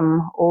poisoning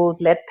from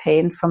old lead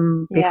paint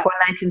from before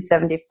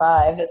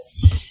 1975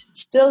 is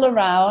still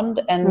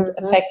around and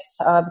affects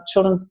our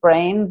children's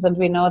brains. And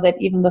we know that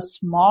even the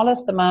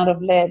smallest amount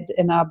of lead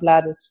in our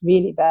blood is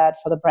really bad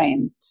for the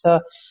brain.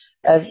 So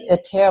a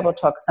terrible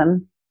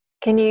toxin.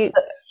 Can you...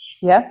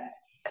 Yeah?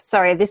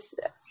 Sorry, this...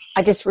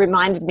 I just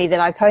reminded me that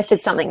I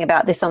posted something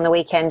about this on the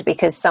weekend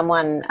because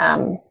someone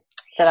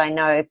that I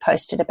know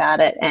posted about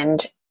it,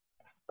 and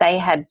they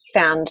had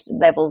found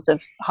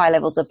high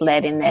levels of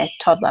lead in their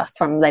toddler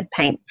from lead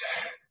paint.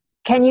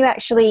 Can you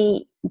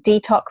actually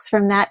detox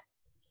from that?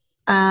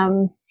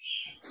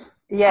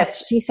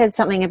 Yes. She said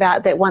something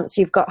about that once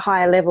you've got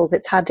higher levels,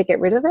 it's hard to get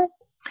rid of it.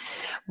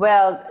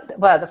 Well,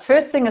 the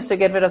first thing is to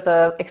get rid of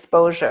the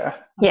exposure.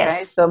 Okay?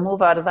 Yes. So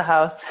move out of the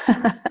house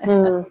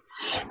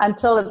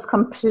until it's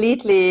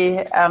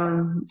completely,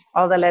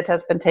 all the lead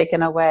has been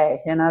taken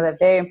away. They're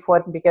very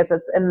important because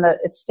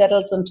it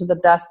settles into the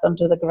dust,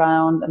 onto the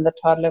ground, and the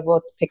toddler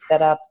will pick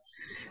that up.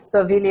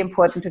 So really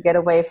important to get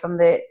away from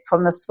the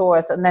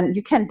source. And then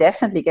you can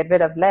definitely get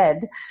rid of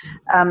lead.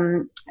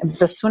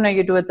 The sooner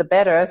you do it, the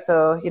better.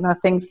 So,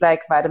 things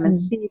like vitamin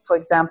C, for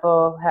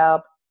example,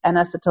 help.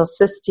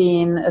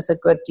 N-acetylcysteine is a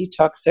good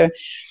detoxer.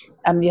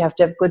 You have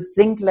to have good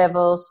zinc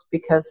levels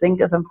because zinc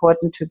is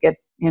important to get,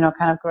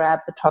 kind of grab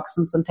the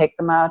toxins and take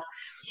them out.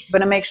 You're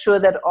going to make sure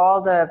that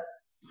all the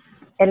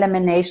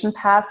elimination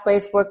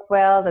pathways work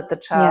well, that the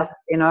child,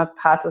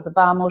 passes the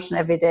bowel motion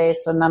every day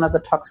so none of the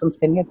toxins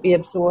can get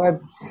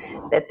reabsorbed,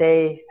 that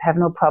they have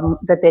no problem,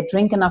 that they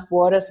drink enough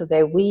water so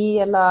they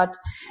wee a lot.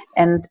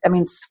 And,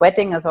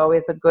 sweating is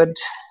always a good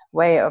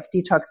way of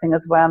detoxing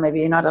as well.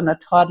 Maybe not on a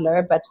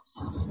toddler, but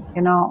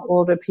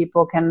older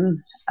people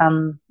can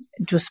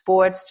do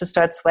sports to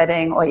start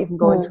sweating or even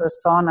go into a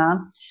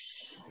sauna.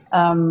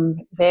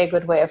 Very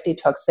good way of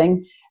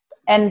detoxing.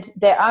 And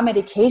there are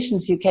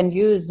medications you can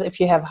use if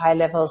you have high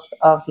levels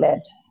of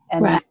lead.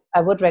 And I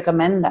would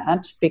recommend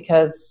that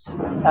because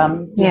you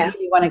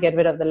really want to get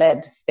rid of the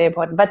lead. Very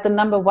important. But the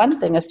number one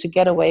thing is to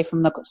get away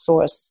from the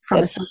source.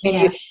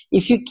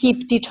 If you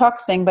keep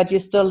detoxing, but you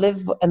still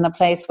live in the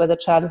place where the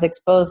child is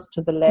exposed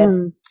to the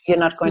lead, you're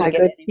not going to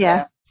get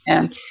anywhere.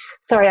 Yeah.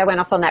 Sorry, I went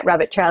off on that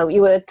rabbit trail.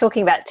 You were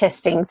talking about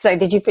testing. So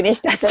did you finish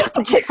that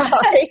subject?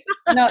 Sorry.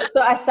 No,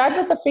 so I start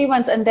with the free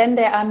ones, and then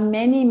there are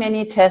many,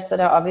 many tests that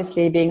are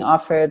obviously being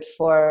offered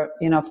for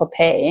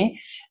pay.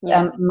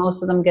 Yeah.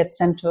 Most of them get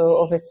sent to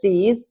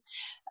overseas.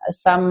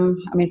 Some,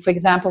 for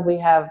example, we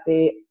have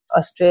the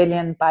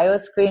Australian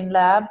Bioscreen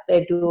Lab.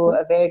 They do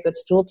a very good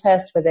stool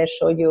test where they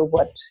show you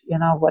what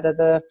are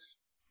the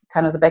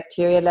kind of the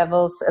bacteria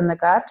levels in the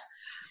gut.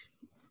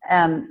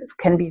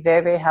 Can be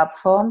very, very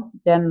helpful.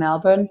 They're in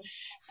Melbourne.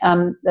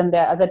 Then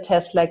there are other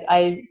tests, like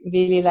I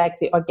really like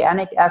the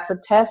organic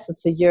acid test.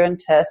 It's a urine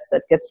test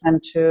that gets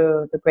sent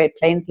to the Great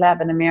Plains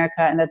Lab in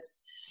America, and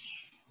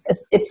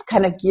it's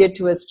kind of geared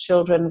towards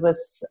children with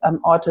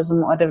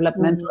autism or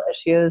developmental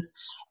issues.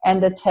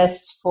 And the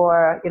tests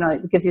for,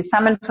 it gives you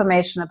some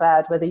information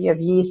about whether you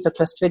have yeast or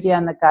Clostridia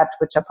in the gut,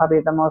 which are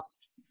probably the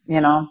most,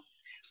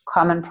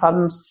 common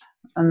problems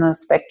on the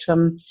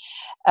spectrum.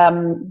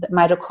 The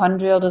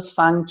mitochondrial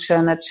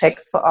dysfunction, it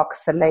checks for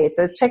oxalates.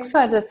 It checks for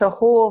a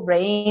whole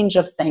range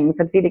of things.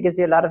 It really gives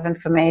you a lot of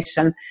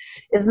information.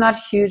 It's not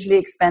hugely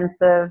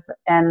expensive,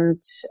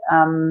 and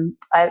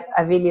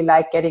I really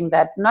like getting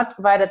that, not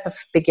right at the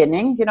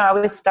beginning. I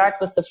always start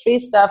with the free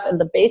stuff and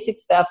the basic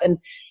stuff and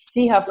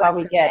see how far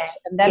we get.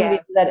 And then we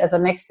do that as a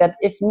next step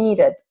if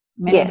needed.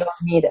 Many don't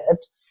need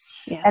it.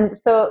 Yeah. And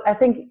so I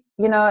think,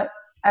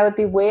 I would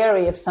be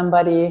wary if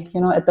somebody,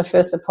 at the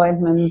first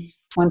appointment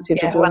wants you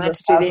to do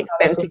the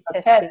expensive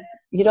testing.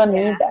 You don't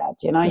need that,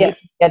 You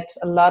get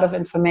a lot of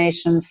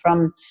information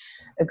from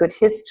a good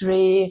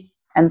history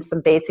and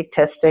some basic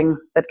testing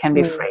that can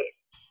be free.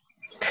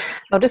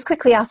 I'll just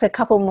quickly ask a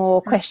couple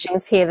more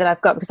questions here that I've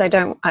got because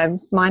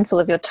I'm mindful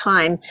of your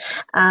time.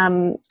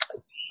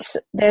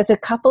 There's a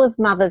couple of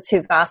mothers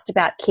who've asked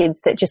about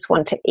kids that just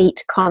want to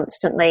eat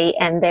constantly,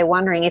 and they're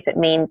wondering if it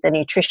means a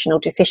nutritional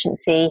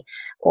deficiency.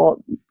 Or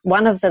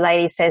one of the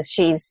ladies says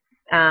she's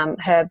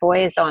her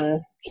boy is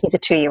he's a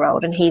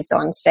 2-year-old, and he's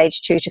on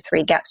stage 2 to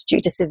 3 gaps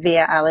due to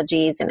severe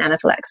allergies and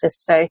anaphylaxis.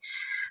 So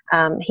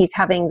he's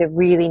having the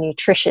really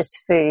nutritious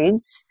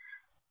foods,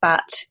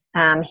 but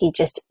he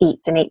just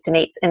eats and eats and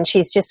eats. And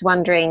she's just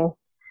wondering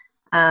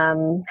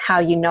how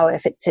you know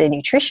if it's a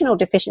nutritional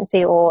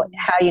deficiency or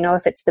how you know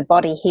if it's the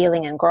body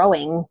healing and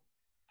growing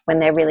when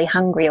they're really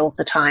hungry all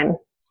the time.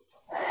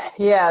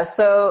 Yeah,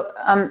 so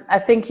I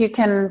think you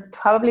can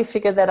probably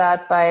figure that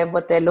out by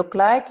what they look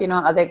like.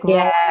 Are they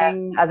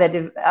growing?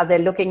 Yeah. Are they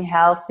looking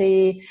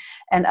healthy?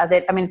 And are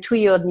they?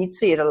 2-year-old needs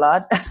to eat a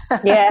lot.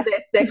 Yeah,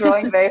 they're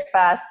growing very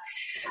fast.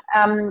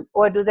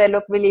 Or do they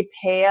look really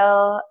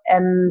pale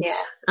and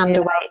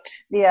underweight?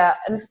 Yeah,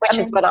 which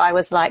is what I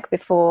was like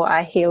before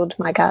I healed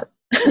my gut.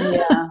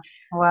 Yeah.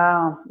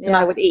 Wow. Yeah. And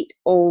I would eat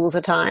all the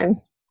time.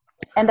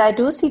 And I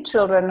do see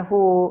children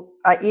who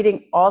are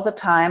eating all the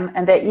time,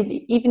 and they're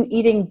even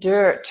eating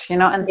dirt,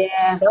 and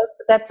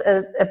that's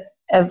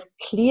a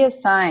clear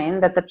sign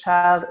that the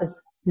child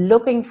is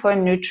looking for a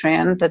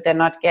nutrient that they're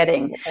not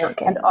getting.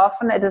 Okay. And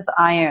often it is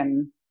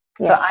iron.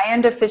 Yes. So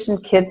iron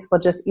deficient kids will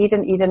just eat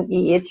and eat and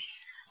eat.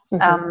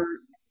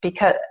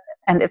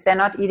 And if they're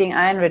not eating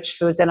iron-rich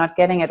foods, they're not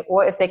getting it.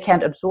 Or if they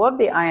can't absorb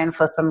the iron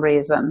for some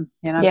reason,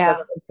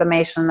 because of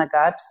inflammation in the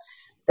gut,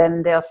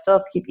 then they'll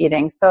still keep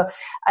eating. So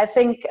I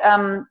think,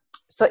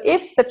 so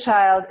if the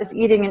child is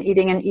eating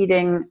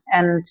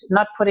and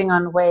not putting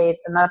on weight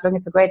and not looking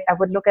so great, I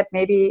would look at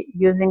maybe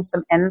using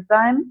some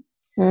enzymes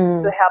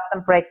to help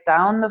them break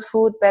down the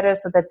food better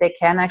so that they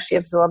can actually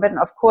absorb it. And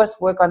of course,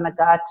 work on the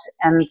gut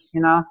and,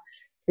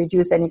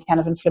 reduce any kind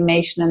of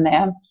inflammation in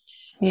there.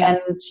 Yeah.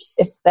 And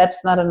if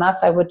that's not enough,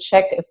 I would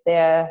check if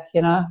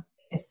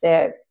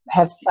they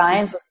have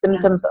signs or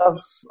symptoms of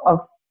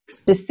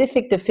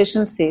specific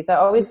deficiencies. I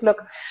always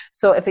look.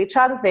 So if a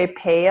child is very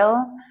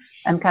pale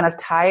and kind of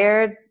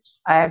tired,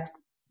 I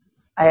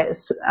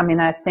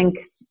think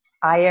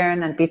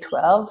iron and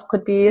B12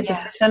 could be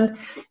deficient.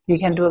 You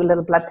can do a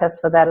little blood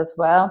test for that as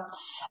well.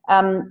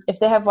 If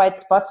they have white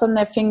spots on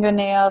their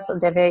fingernails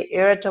and they're very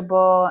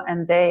irritable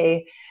and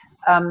they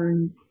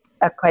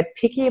are quite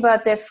picky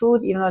about their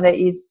food, even though they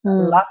eat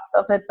lots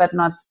of it, but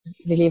not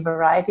really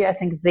variety. I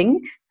think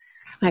zinc.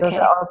 Okay. Those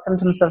are all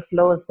symptoms of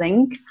low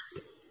zinc.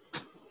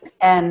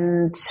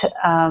 And there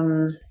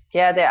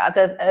are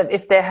others.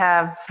 If they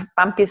have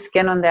bumpy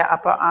skin on their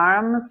upper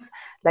arms,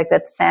 like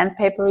that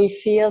sandpapery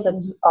feel,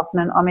 that's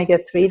often an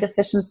omega-3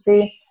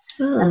 deficiency.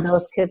 And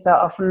those kids are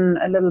often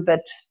a little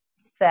bit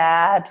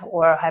sad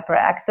or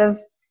hyperactive.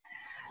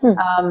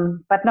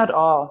 But not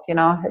all,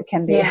 it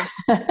can be.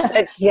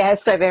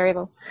 It's so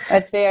variable.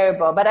 It's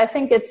variable. But I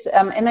think it's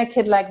in a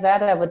kid like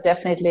that, I would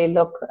definitely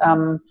look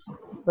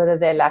whether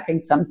they're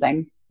lacking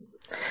something.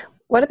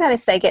 What about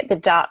if they get the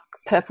dark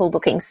purple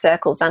looking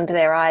circles under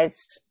their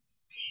eyes?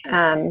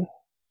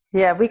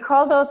 We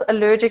call those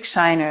allergic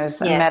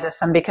shiners in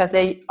medicine because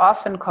they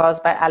often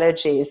caused by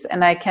allergies.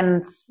 And I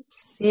can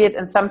see it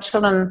in some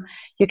children.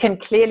 You can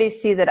clearly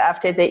see that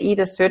after they eat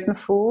a certain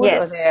food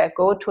or they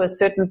go to a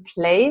certain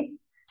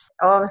place,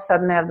 all of a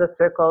sudden they have the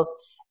circles.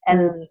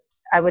 And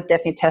I would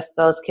definitely test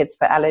those kids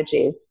for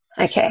allergies.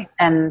 Okay.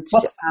 And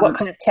what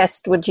kind of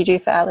test would you do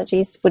for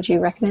allergies? Would you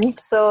recommend?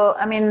 So,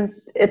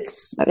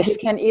 you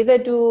can either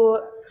do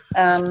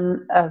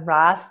a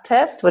RAS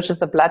test, which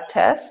is a blood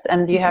test,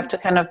 and you have to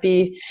kind of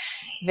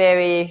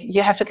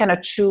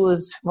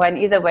choose, well,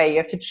 either way, you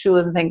have to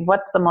choose and think,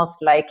 what's the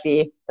most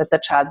likely that the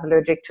child's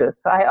allergic to?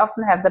 So I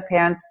often have the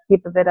parents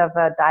keep a bit of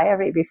a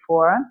diary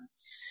before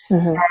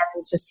and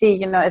to see,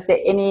 is there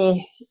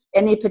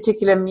any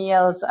particular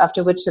meals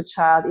after which the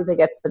child either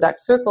gets the dark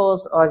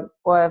circles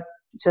or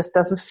just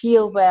doesn't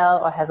feel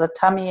well or has a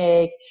tummy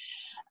ache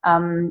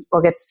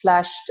or gets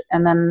flushed,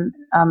 and then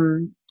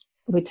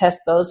we test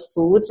those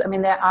foods.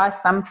 There are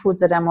some foods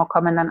that are more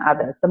common than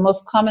others. The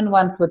most common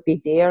ones would be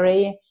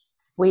dairy,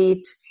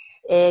 wheat,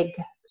 egg,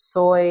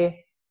 soy,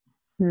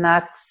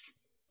 nuts,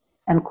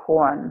 and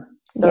corn.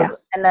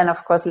 And then,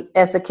 of course,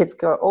 as the kids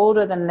grow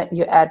older, then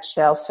you add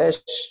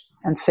shellfish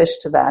and fish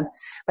to that.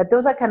 But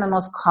those are kind of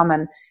most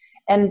common.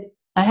 And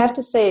I have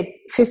to say,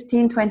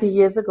 15, 20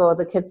 years ago,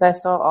 the kids I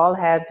saw all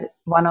had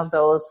one of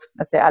those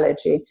as their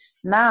allergy.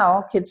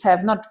 Now, kids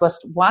have not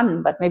just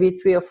one, but maybe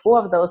 3 or 4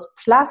 of those,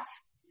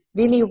 plus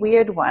really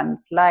weird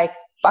ones like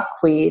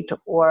buckwheat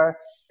or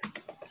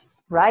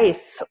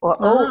rice or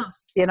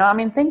oats.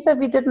 Things that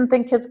we didn't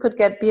think kids could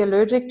be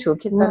allergic to.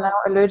 Kids are now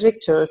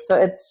allergic to. So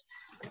it's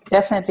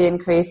definitely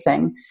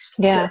increasing.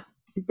 Yeah. So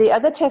the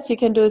other test you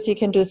can do is you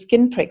can do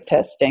skin prick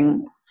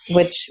testing,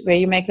 where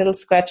you make little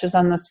scratches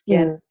on the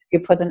skin.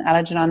 You put an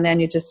allergen on there and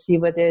you just see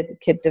whether the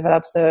kid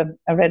develops a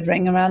red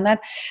ring around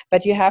that.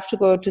 But you have to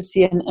go to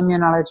see an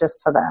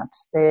immunologist for that.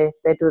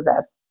 They do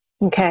that.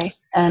 Okay.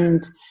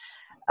 And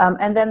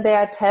then there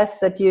are tests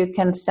that you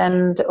can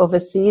send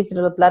overseas,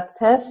 little blood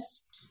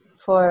tests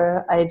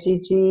for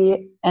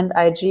IgG and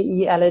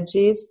IgE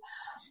allergies.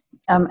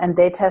 And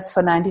they test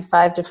for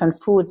 95 different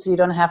foods. So you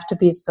don't have to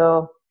be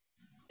so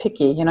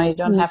picky. You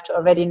don't have to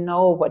already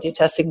know what you're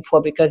testing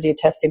for because you're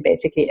testing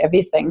basically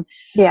everything.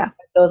 Yeah.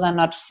 Those are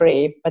not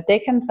free, but they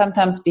can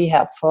sometimes be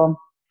helpful.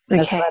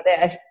 Okay.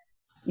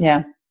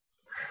 Yeah.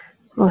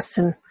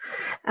 Awesome.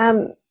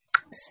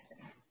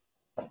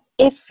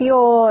 If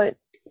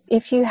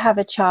you have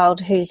a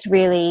child who's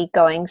really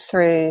going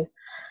through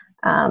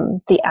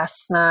the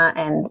asthma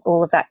and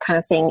all of that kind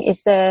of thing,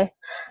 is there,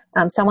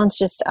 someone's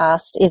just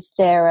asked, is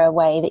there a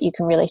way that you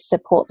can really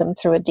support them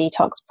through a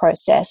detox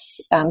process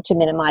to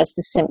minimize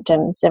the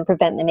symptoms and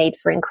prevent the need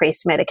for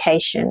increased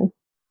medication?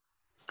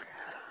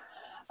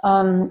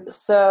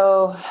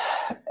 So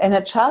in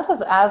a child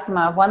with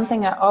asthma, one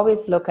thing I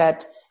always look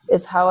at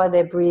is how are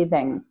they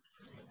breathing?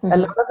 A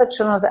lot of the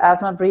children with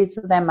asthma breathe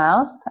through their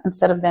mouth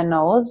instead of their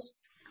nose.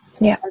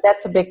 Yeah. And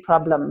that's a big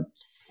problem.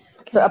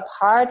 So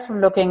apart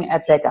from looking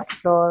at their gut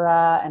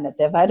flora and at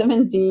their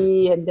vitamin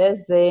D and their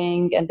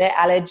zinc and their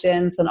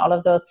allergens and all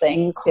of those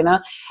things,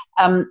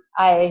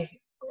 I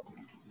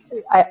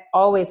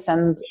always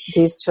send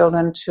these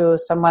children to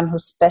someone who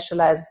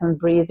specializes in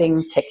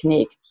breathing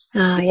technique.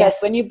 Because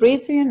when you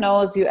breathe through your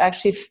nose, you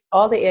actually,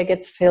 all the air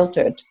gets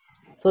filtered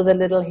through the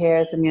little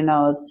hairs in your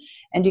nose,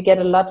 and you get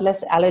a lot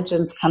less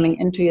allergens coming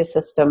into your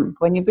system.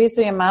 When you breathe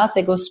through your mouth,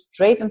 they go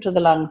straight into the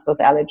lungs, those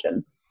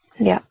allergens.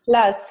 Yeah.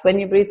 Plus, when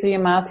you breathe through your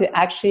mouth, you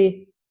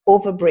actually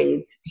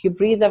overbreathe. You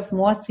breathe off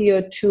more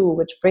CO2,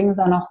 which brings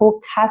on a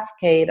whole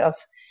cascade of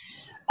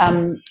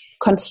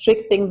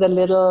constricting the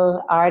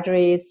little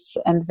arteries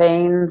and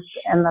veins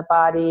in the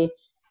body,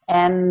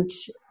 and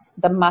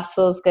the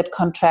muscles get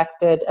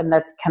contracted, and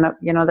that's kind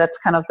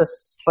of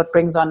this what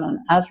brings on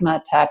an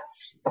asthma attack.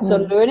 So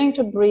learning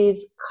to breathe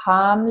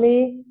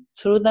calmly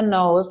through the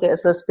nose,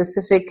 there's a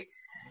specific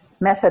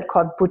method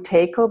called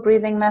Buteyko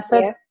breathing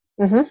method. Yeah.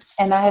 Mm-hmm.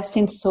 And I have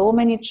seen so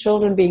many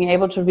children being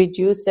able to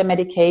reduce their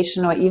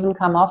medication or even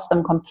come off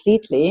them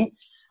completely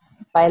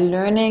by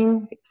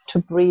learning to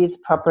breathe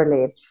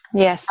properly.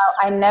 Yes.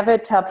 Now, I never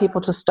tell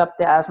people to stop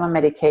their asthma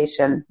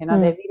medication. They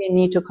really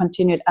need to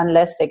continue it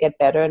unless they get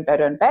better and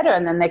better and better,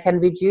 and then they can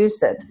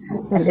reduce it.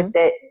 Mm-hmm. And if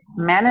they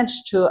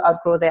manage to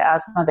outgrow their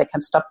asthma, they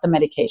can stop the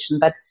medication.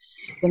 But,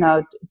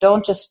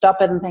 don't just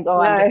stop it and think,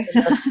 I'm just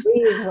going to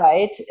breathe,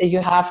 right? You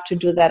have to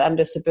do that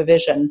under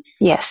supervision.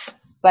 Yes.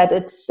 But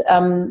it's,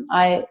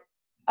 I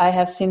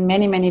have seen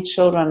many, many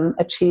children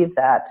achieve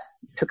that,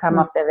 to come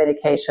off their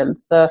medication.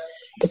 So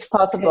it's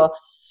possible. Okay.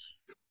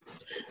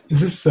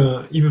 Is this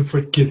even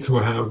for kids who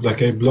have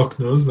like a blocked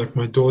nose? Like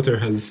my daughter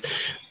has,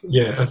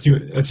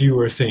 as you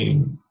were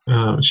saying,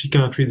 she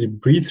can't really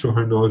breathe through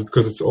her nose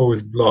because it's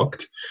always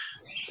blocked.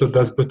 So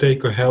does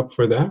Buteyko help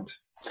for that?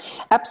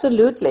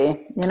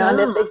 Absolutely. And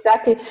that's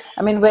exactly,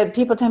 where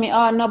people tell me,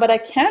 oh, no, but I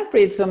can't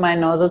breathe through my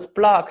nose, it's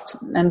blocked.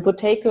 And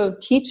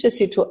Buteyko teaches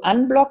you to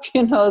unblock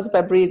your nose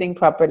by breathing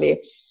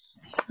properly.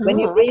 When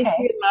you breathe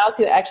through your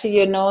mouth,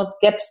 your nose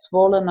gets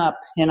swollen up,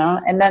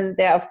 and then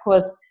there are, of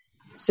course,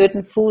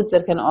 certain foods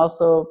that can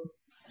also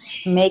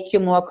make you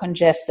more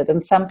congested.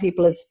 And some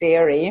people it's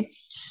dairy.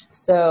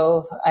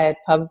 So I'd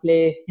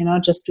probably,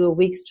 just do a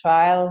week's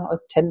trial or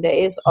 10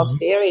 days of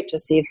dairy to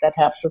see if that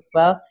helps as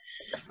well.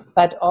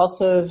 But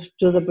also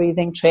do the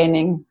breathing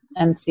training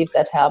and see if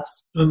that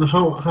helps. And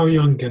how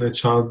young can a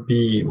child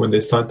be when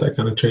they start that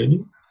kind of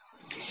training?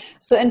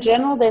 So in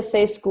general, they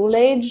say school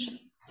age.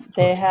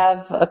 They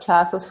have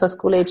classes for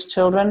school age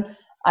children.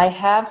 I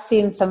have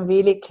seen some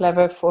really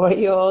clever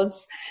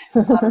 4-year-olds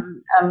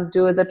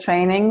do the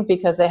training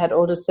because they had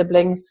older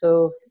siblings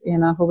who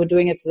were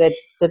doing it, so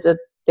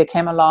they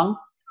came along.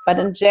 But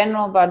in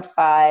general, about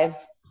 5,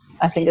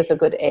 I think, is a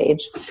good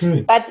age.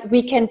 But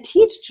we can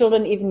teach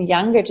children even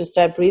younger to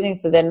start breathing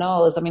through their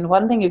nose.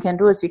 One thing you can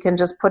do is you can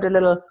just put a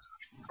little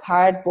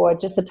cardboard,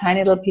 just a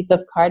tiny little piece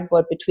of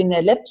cardboard between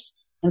their lips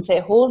and say,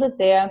 hold it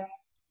there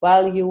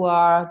while you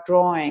are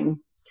drawing,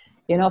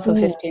 for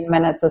 15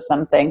 minutes or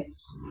something.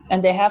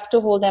 And they have to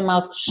hold their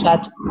mouth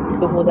shut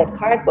to hold that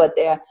cardboard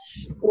there.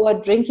 Or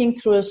drinking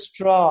through a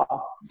straw,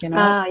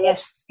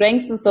 yes.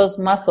 Strengthens those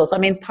muscles.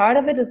 Part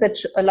of it is that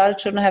a lot of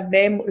children have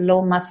very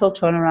low muscle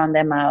tone around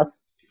their mouth.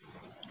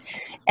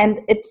 And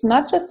it's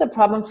not just a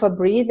problem for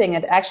breathing.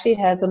 It actually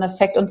has an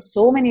effect on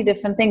so many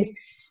different things.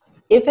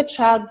 If a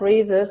child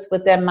breathes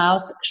with their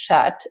mouth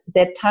shut,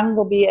 their tongue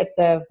will be at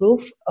the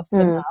roof of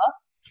the mouth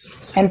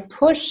and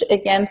push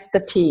against the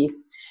teeth.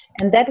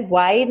 And that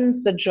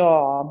widens the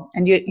jaw,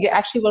 and you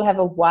actually will have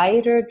a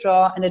wider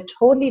jaw and a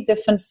totally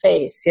different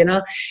face.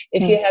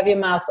 If you have your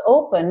mouth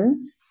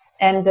open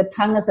and the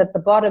tongue is at the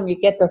bottom, you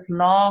get this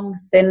long,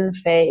 thin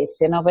face,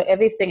 where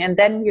everything, and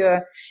then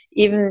you're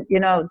even,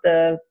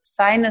 the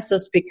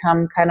sinuses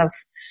become kind of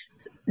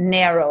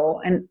narrow,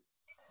 and,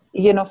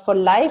 for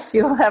life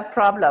you'll have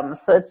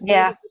problems. So it's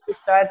really good to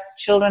start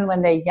children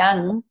when they're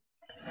young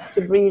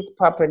to breathe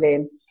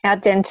properly. Our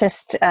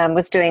dentist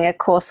was doing a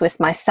course with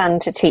my son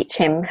to teach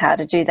him how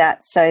to do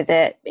that so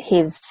that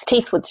his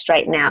teeth would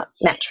straighten out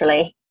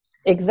naturally.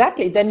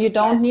 Exactly. Then you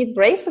don't need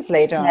braces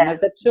later on.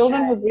 The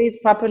children who breathe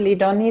properly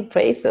don't need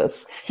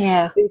braces.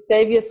 Yeah. You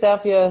save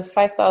yourself your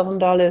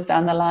 $5,000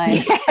 down the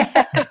line.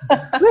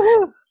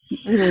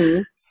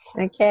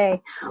 Okay.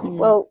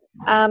 Well,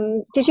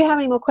 did you have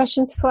any more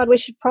questions, Fuad? We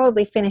should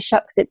probably finish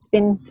up because it's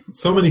been...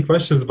 So many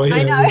questions, but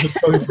I know.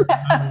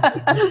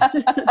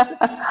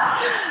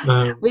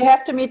 We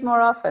have to meet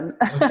more often.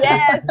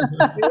 Yes,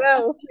 we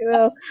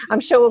will. I'm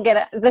sure we'll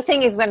get it. The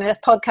thing is, when the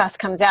podcast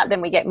comes out,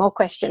 then we get more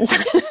questions.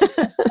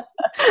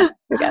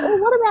 We go,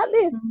 what about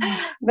this?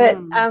 But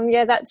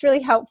that's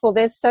really helpful.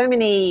 There's so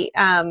many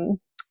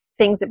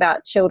things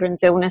about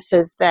children's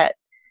illnesses that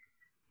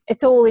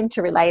it's all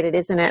interrelated,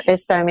 isn't it?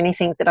 There's so many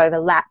things that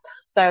overlap.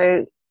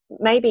 So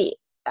maybe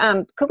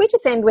could we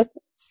just end with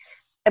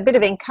a bit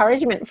of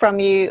encouragement from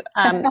you,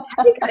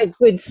 a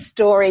good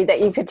story that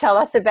you could tell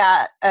us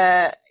about,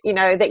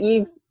 that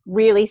you've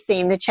really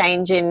seen the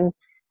change in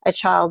a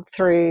child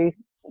through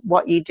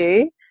what you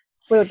do?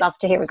 We would love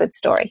to hear a good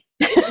story.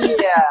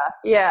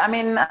 Yeah.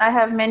 I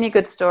have many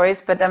good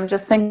stories, but I'm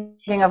just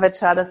thinking of a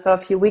child I saw a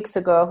few weeks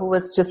ago who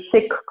was just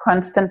sick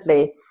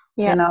constantly.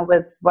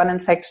 With one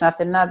infection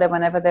after another.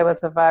 Whenever there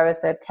was a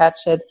virus, they'd catch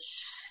it.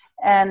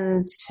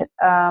 And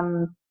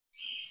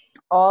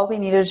all we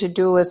needed to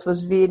do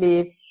was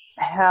really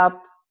help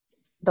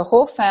the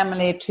whole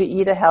family to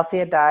eat a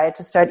healthier diet,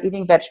 to start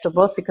eating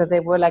vegetables, because they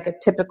were like a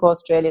typical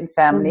Australian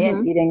family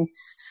and eating,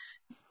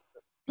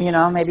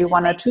 maybe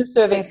 1 or 2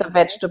 servings of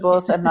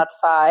vegetables and not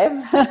 5.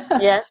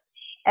 Yeah.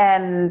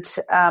 and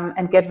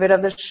get rid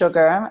of the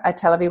sugar. I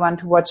tell everyone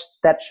to watch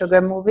That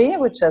Sugar movie,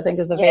 which I think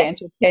is a very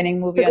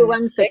entertaining movie. It's a good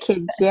one for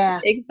kids,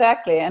 yeah.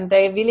 Exactly, and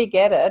they really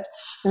get it.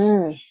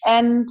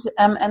 And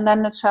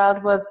then the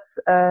child was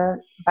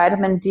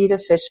vitamin D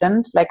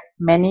deficient, like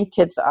many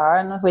kids are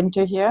in the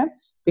winter here,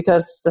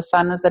 because the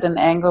sun is at an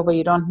angle where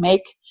you don't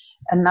make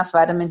enough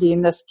vitamin D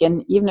in the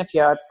skin, even if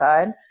you're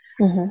outside.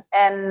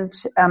 And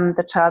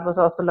the child was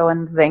also low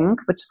in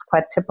zinc, which is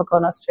quite typical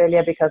in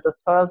Australia because the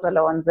soils are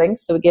low in zinc.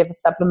 So we gave a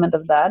supplement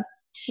of that.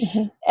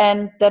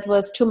 And that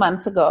was 2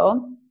 months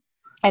ago.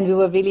 And we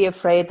were really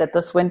afraid that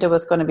this winter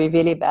was going to be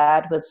really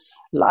bad with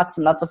lots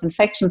and lots of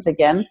infections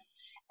again.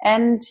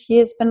 And he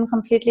has been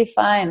completely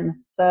fine.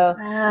 So,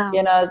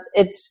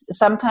 it's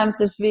sometimes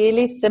this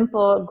really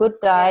simple, good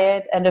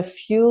diet and a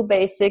few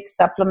basic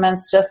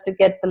supplements just to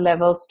get the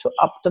levels to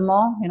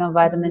optimal,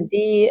 vitamin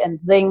D and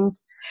zinc.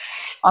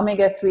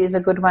 Omega-3 is a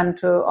good one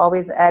to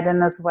always add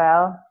in as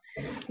well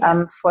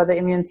for the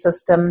immune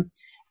system.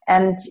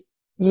 And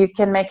you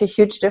can make a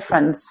huge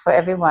difference for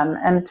everyone.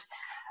 And,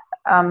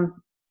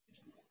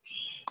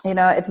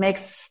 it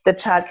makes the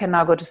child can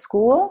now go to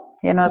school.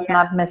 It's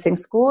not missing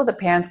school. The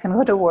parents can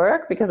go to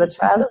work because the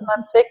child is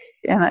not sick.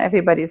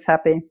 Everybody's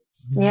happy.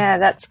 Yeah,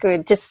 that's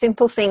good. Just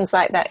simple things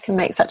like that can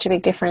make such a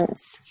big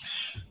difference.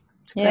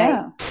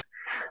 Yeah.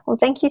 Well,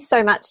 thank you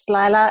so much,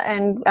 Leila,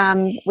 and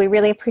we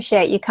really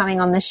appreciate you coming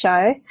on the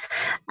show.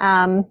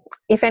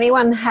 If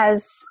anyone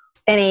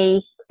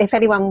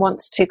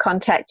wants to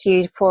contact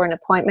you for an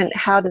appointment,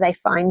 how do they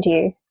find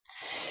you?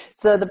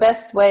 So the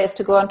best way is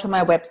to go onto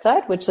my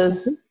website, which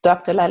is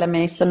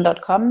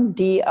drleilamasson.com,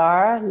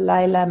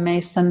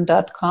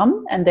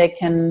 drleilamasson.com, and they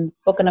can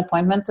book an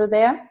appointment through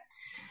there.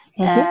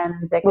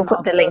 And we'll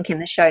put the link in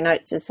the show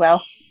notes as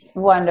well.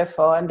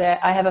 Wonderful. And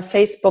I have a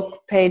Facebook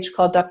page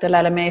called Dr.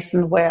 Leila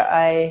Masson where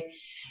I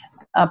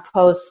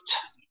post,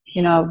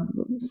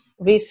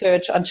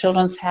 research on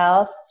children's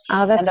health.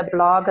 And a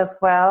blog as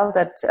well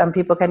that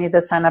people can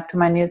either sign up to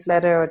my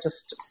newsletter or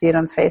just see it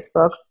on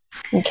Facebook.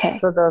 Okay.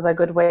 So those are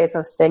good ways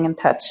of staying in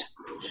touch.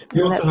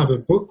 You also have a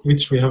book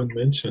which we haven't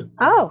mentioned.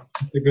 Oh,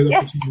 it's a good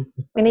yes.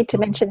 We need to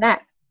mention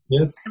that.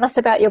 Yes. Tell us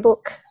about your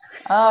book.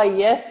 Oh,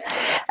 yes.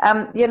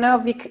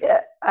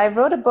 I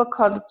wrote a book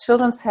called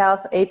Children's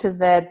Health A to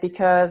Z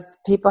because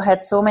people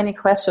had so many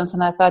questions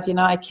and I thought,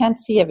 I can't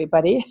see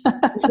everybody.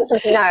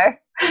 No.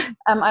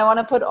 I want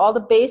to put all the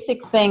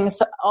basic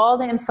things, all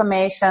the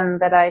information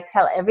that I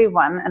tell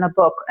everyone in a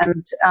book.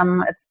 And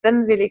it's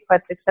been really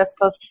quite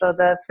successful. So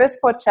the first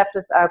 4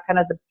 chapters are kind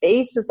of the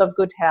basis of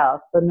good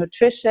health. So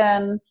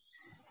nutrition,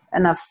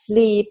 enough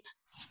sleep,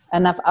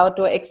 enough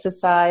outdoor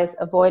exercise,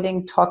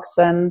 avoiding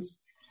toxins.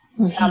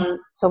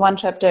 So 1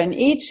 chapter in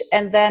each.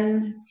 And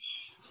then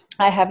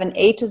I have an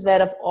A to Z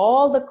of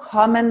all the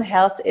common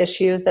health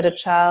issues that a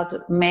child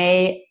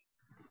may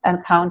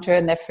encounter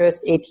in their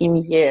first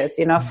 18 years,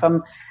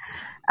 from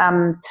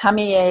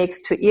tummy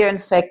aches to ear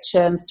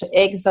infections to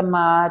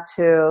eczema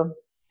to...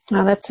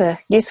 Oh, that's a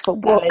useful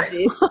book.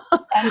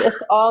 And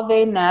it's all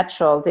very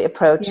natural, the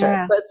approaches.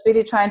 Yeah. So it's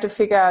really trying to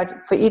figure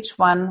out for each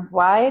one,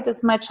 why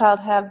does my child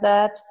have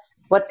that?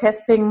 What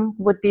testing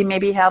would be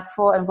maybe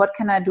helpful? And what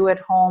can I do at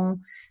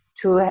home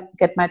to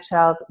get my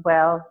child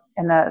well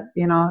in the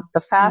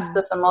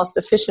fastest and most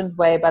efficient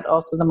way, but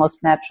also the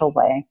most natural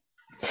way?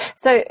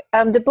 So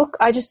the book,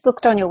 I just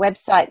looked on your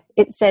website,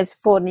 it says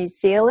for New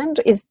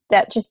Zealand. Is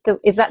that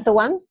the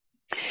one?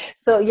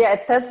 So yeah, it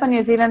says for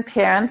New Zealand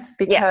parents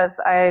because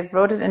I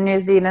wrote it in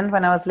New Zealand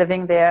when I was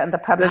living there, and the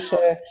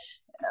publisher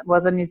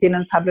was a New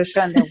Zealand publisher,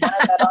 and they wanted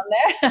that on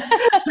there.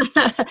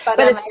 but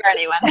it's for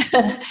anyone.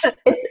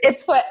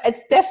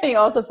 It's definitely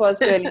also for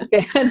Australian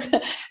parents.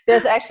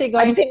 There's actually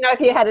I didn't know if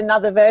you had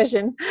another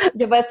version.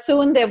 Yeah, but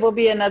soon there will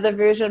be another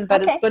version,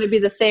 but it's going to be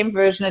the same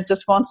version. It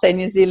just won't say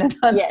New Zealand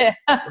on there.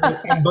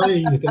 I'm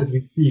buying it as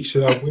we speak.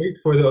 Should I wait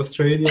for the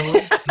Australian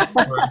one?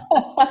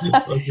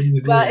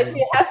 Well, if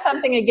you have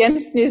something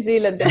against New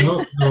Zealand, then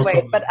no wait.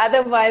 Problem. But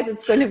otherwise,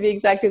 it's going to be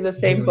exactly the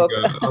same book.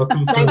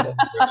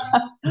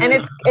 And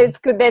it's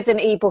good. There's an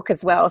ebook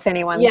as well if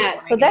anyone's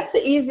so that's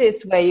the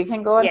easiest way. You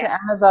can go onto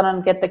Amazon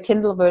and get the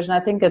Kindle version. I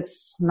think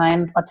it's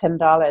 $9 or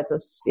 $10.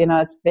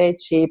 It's very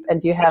cheap,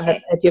 and you have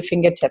it at your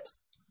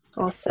fingertips.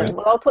 Awesome.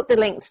 Well, I'll put the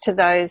links to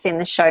those in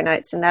the show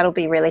notes, and that'll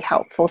be really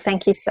helpful.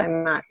 Thank you so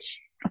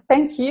much.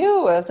 Thank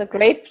you. It was a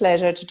great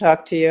pleasure to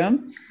talk to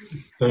you.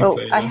 Thanks,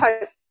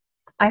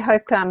 I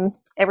hope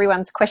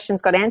everyone's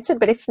questions got answered,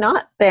 but if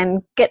not,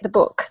 then get the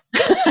book.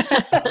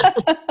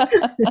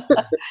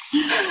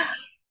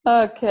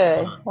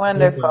 Okay,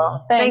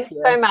 wonderful. Thanks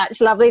so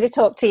much. Lovely to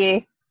talk to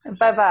you.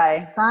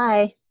 Bye-bye.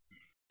 Bye.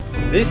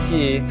 This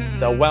year,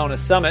 the Wellness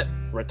Summit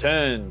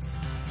returns.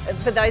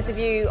 For those of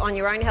you on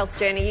your own health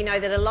journey, you know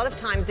that a lot of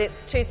times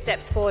it's 2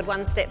 steps forward,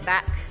 1 step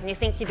back, and you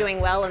think you're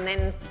doing well, and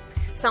then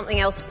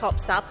something else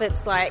pops up.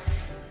 It's like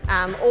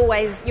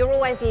you're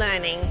always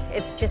learning.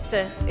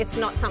 It's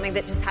not something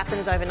that just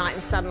happens overnight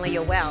and suddenly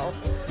you're well.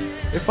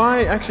 If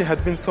I actually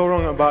had been so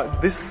wrong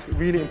about this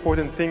really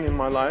important thing in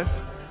my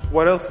life,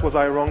 what else was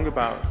I wrong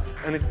about?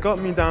 And it got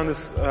me down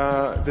this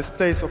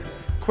place of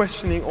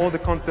questioning all the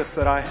concepts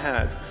that I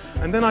had.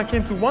 And then I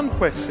came to one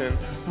question,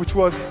 which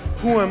was,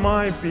 who am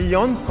I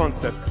beyond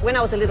concept? When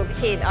I was a little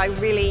kid, I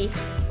really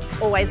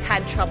always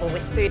had trouble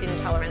with food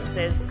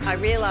intolerances. I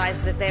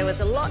realised that there was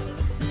a lot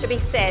to be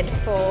said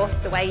for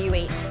the way you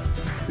eat.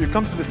 You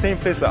come to the same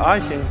place that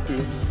I came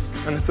to,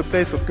 and it's a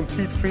place of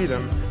complete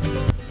freedom.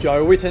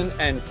 Joe Witten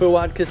and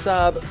Fuad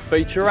Kassab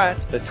feature at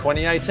the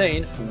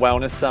 2018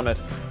 Wellness Summit.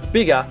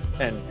 Bigger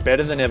and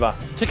better than ever.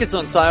 Tickets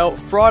on sale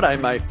Friday,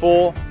 May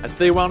 4 at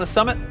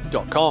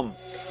thewellnesssummit.com.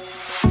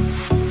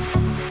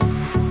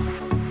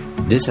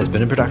 This has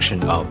been a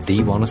production of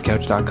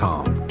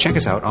TheWellnessCouch.com. Check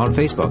us out on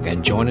Facebook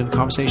and join in the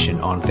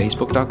conversation on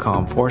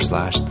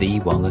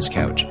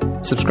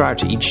Facebook.com/TheWellnessCouch. Subscribe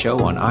to each show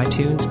on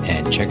iTunes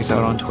and check us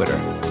out on Twitter.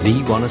 The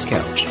Wellness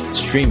Couch,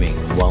 streaming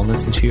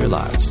wellness into your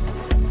lives.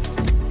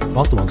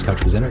 Whilst the Wellness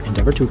Couch presenter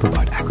endeavor to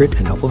provide accurate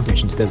and helpful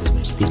information to their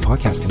listeners, these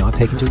podcasts cannot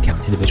take into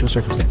account individual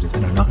circumstances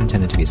and are not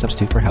intended to be a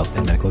substitute for health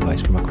and medical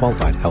advice from a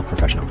qualified health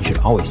professional. You should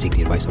always seek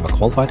the advice of a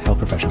qualified health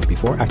professional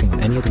before acting on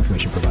any of the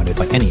information provided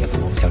by any of the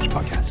Wellness Couch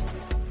podcasts.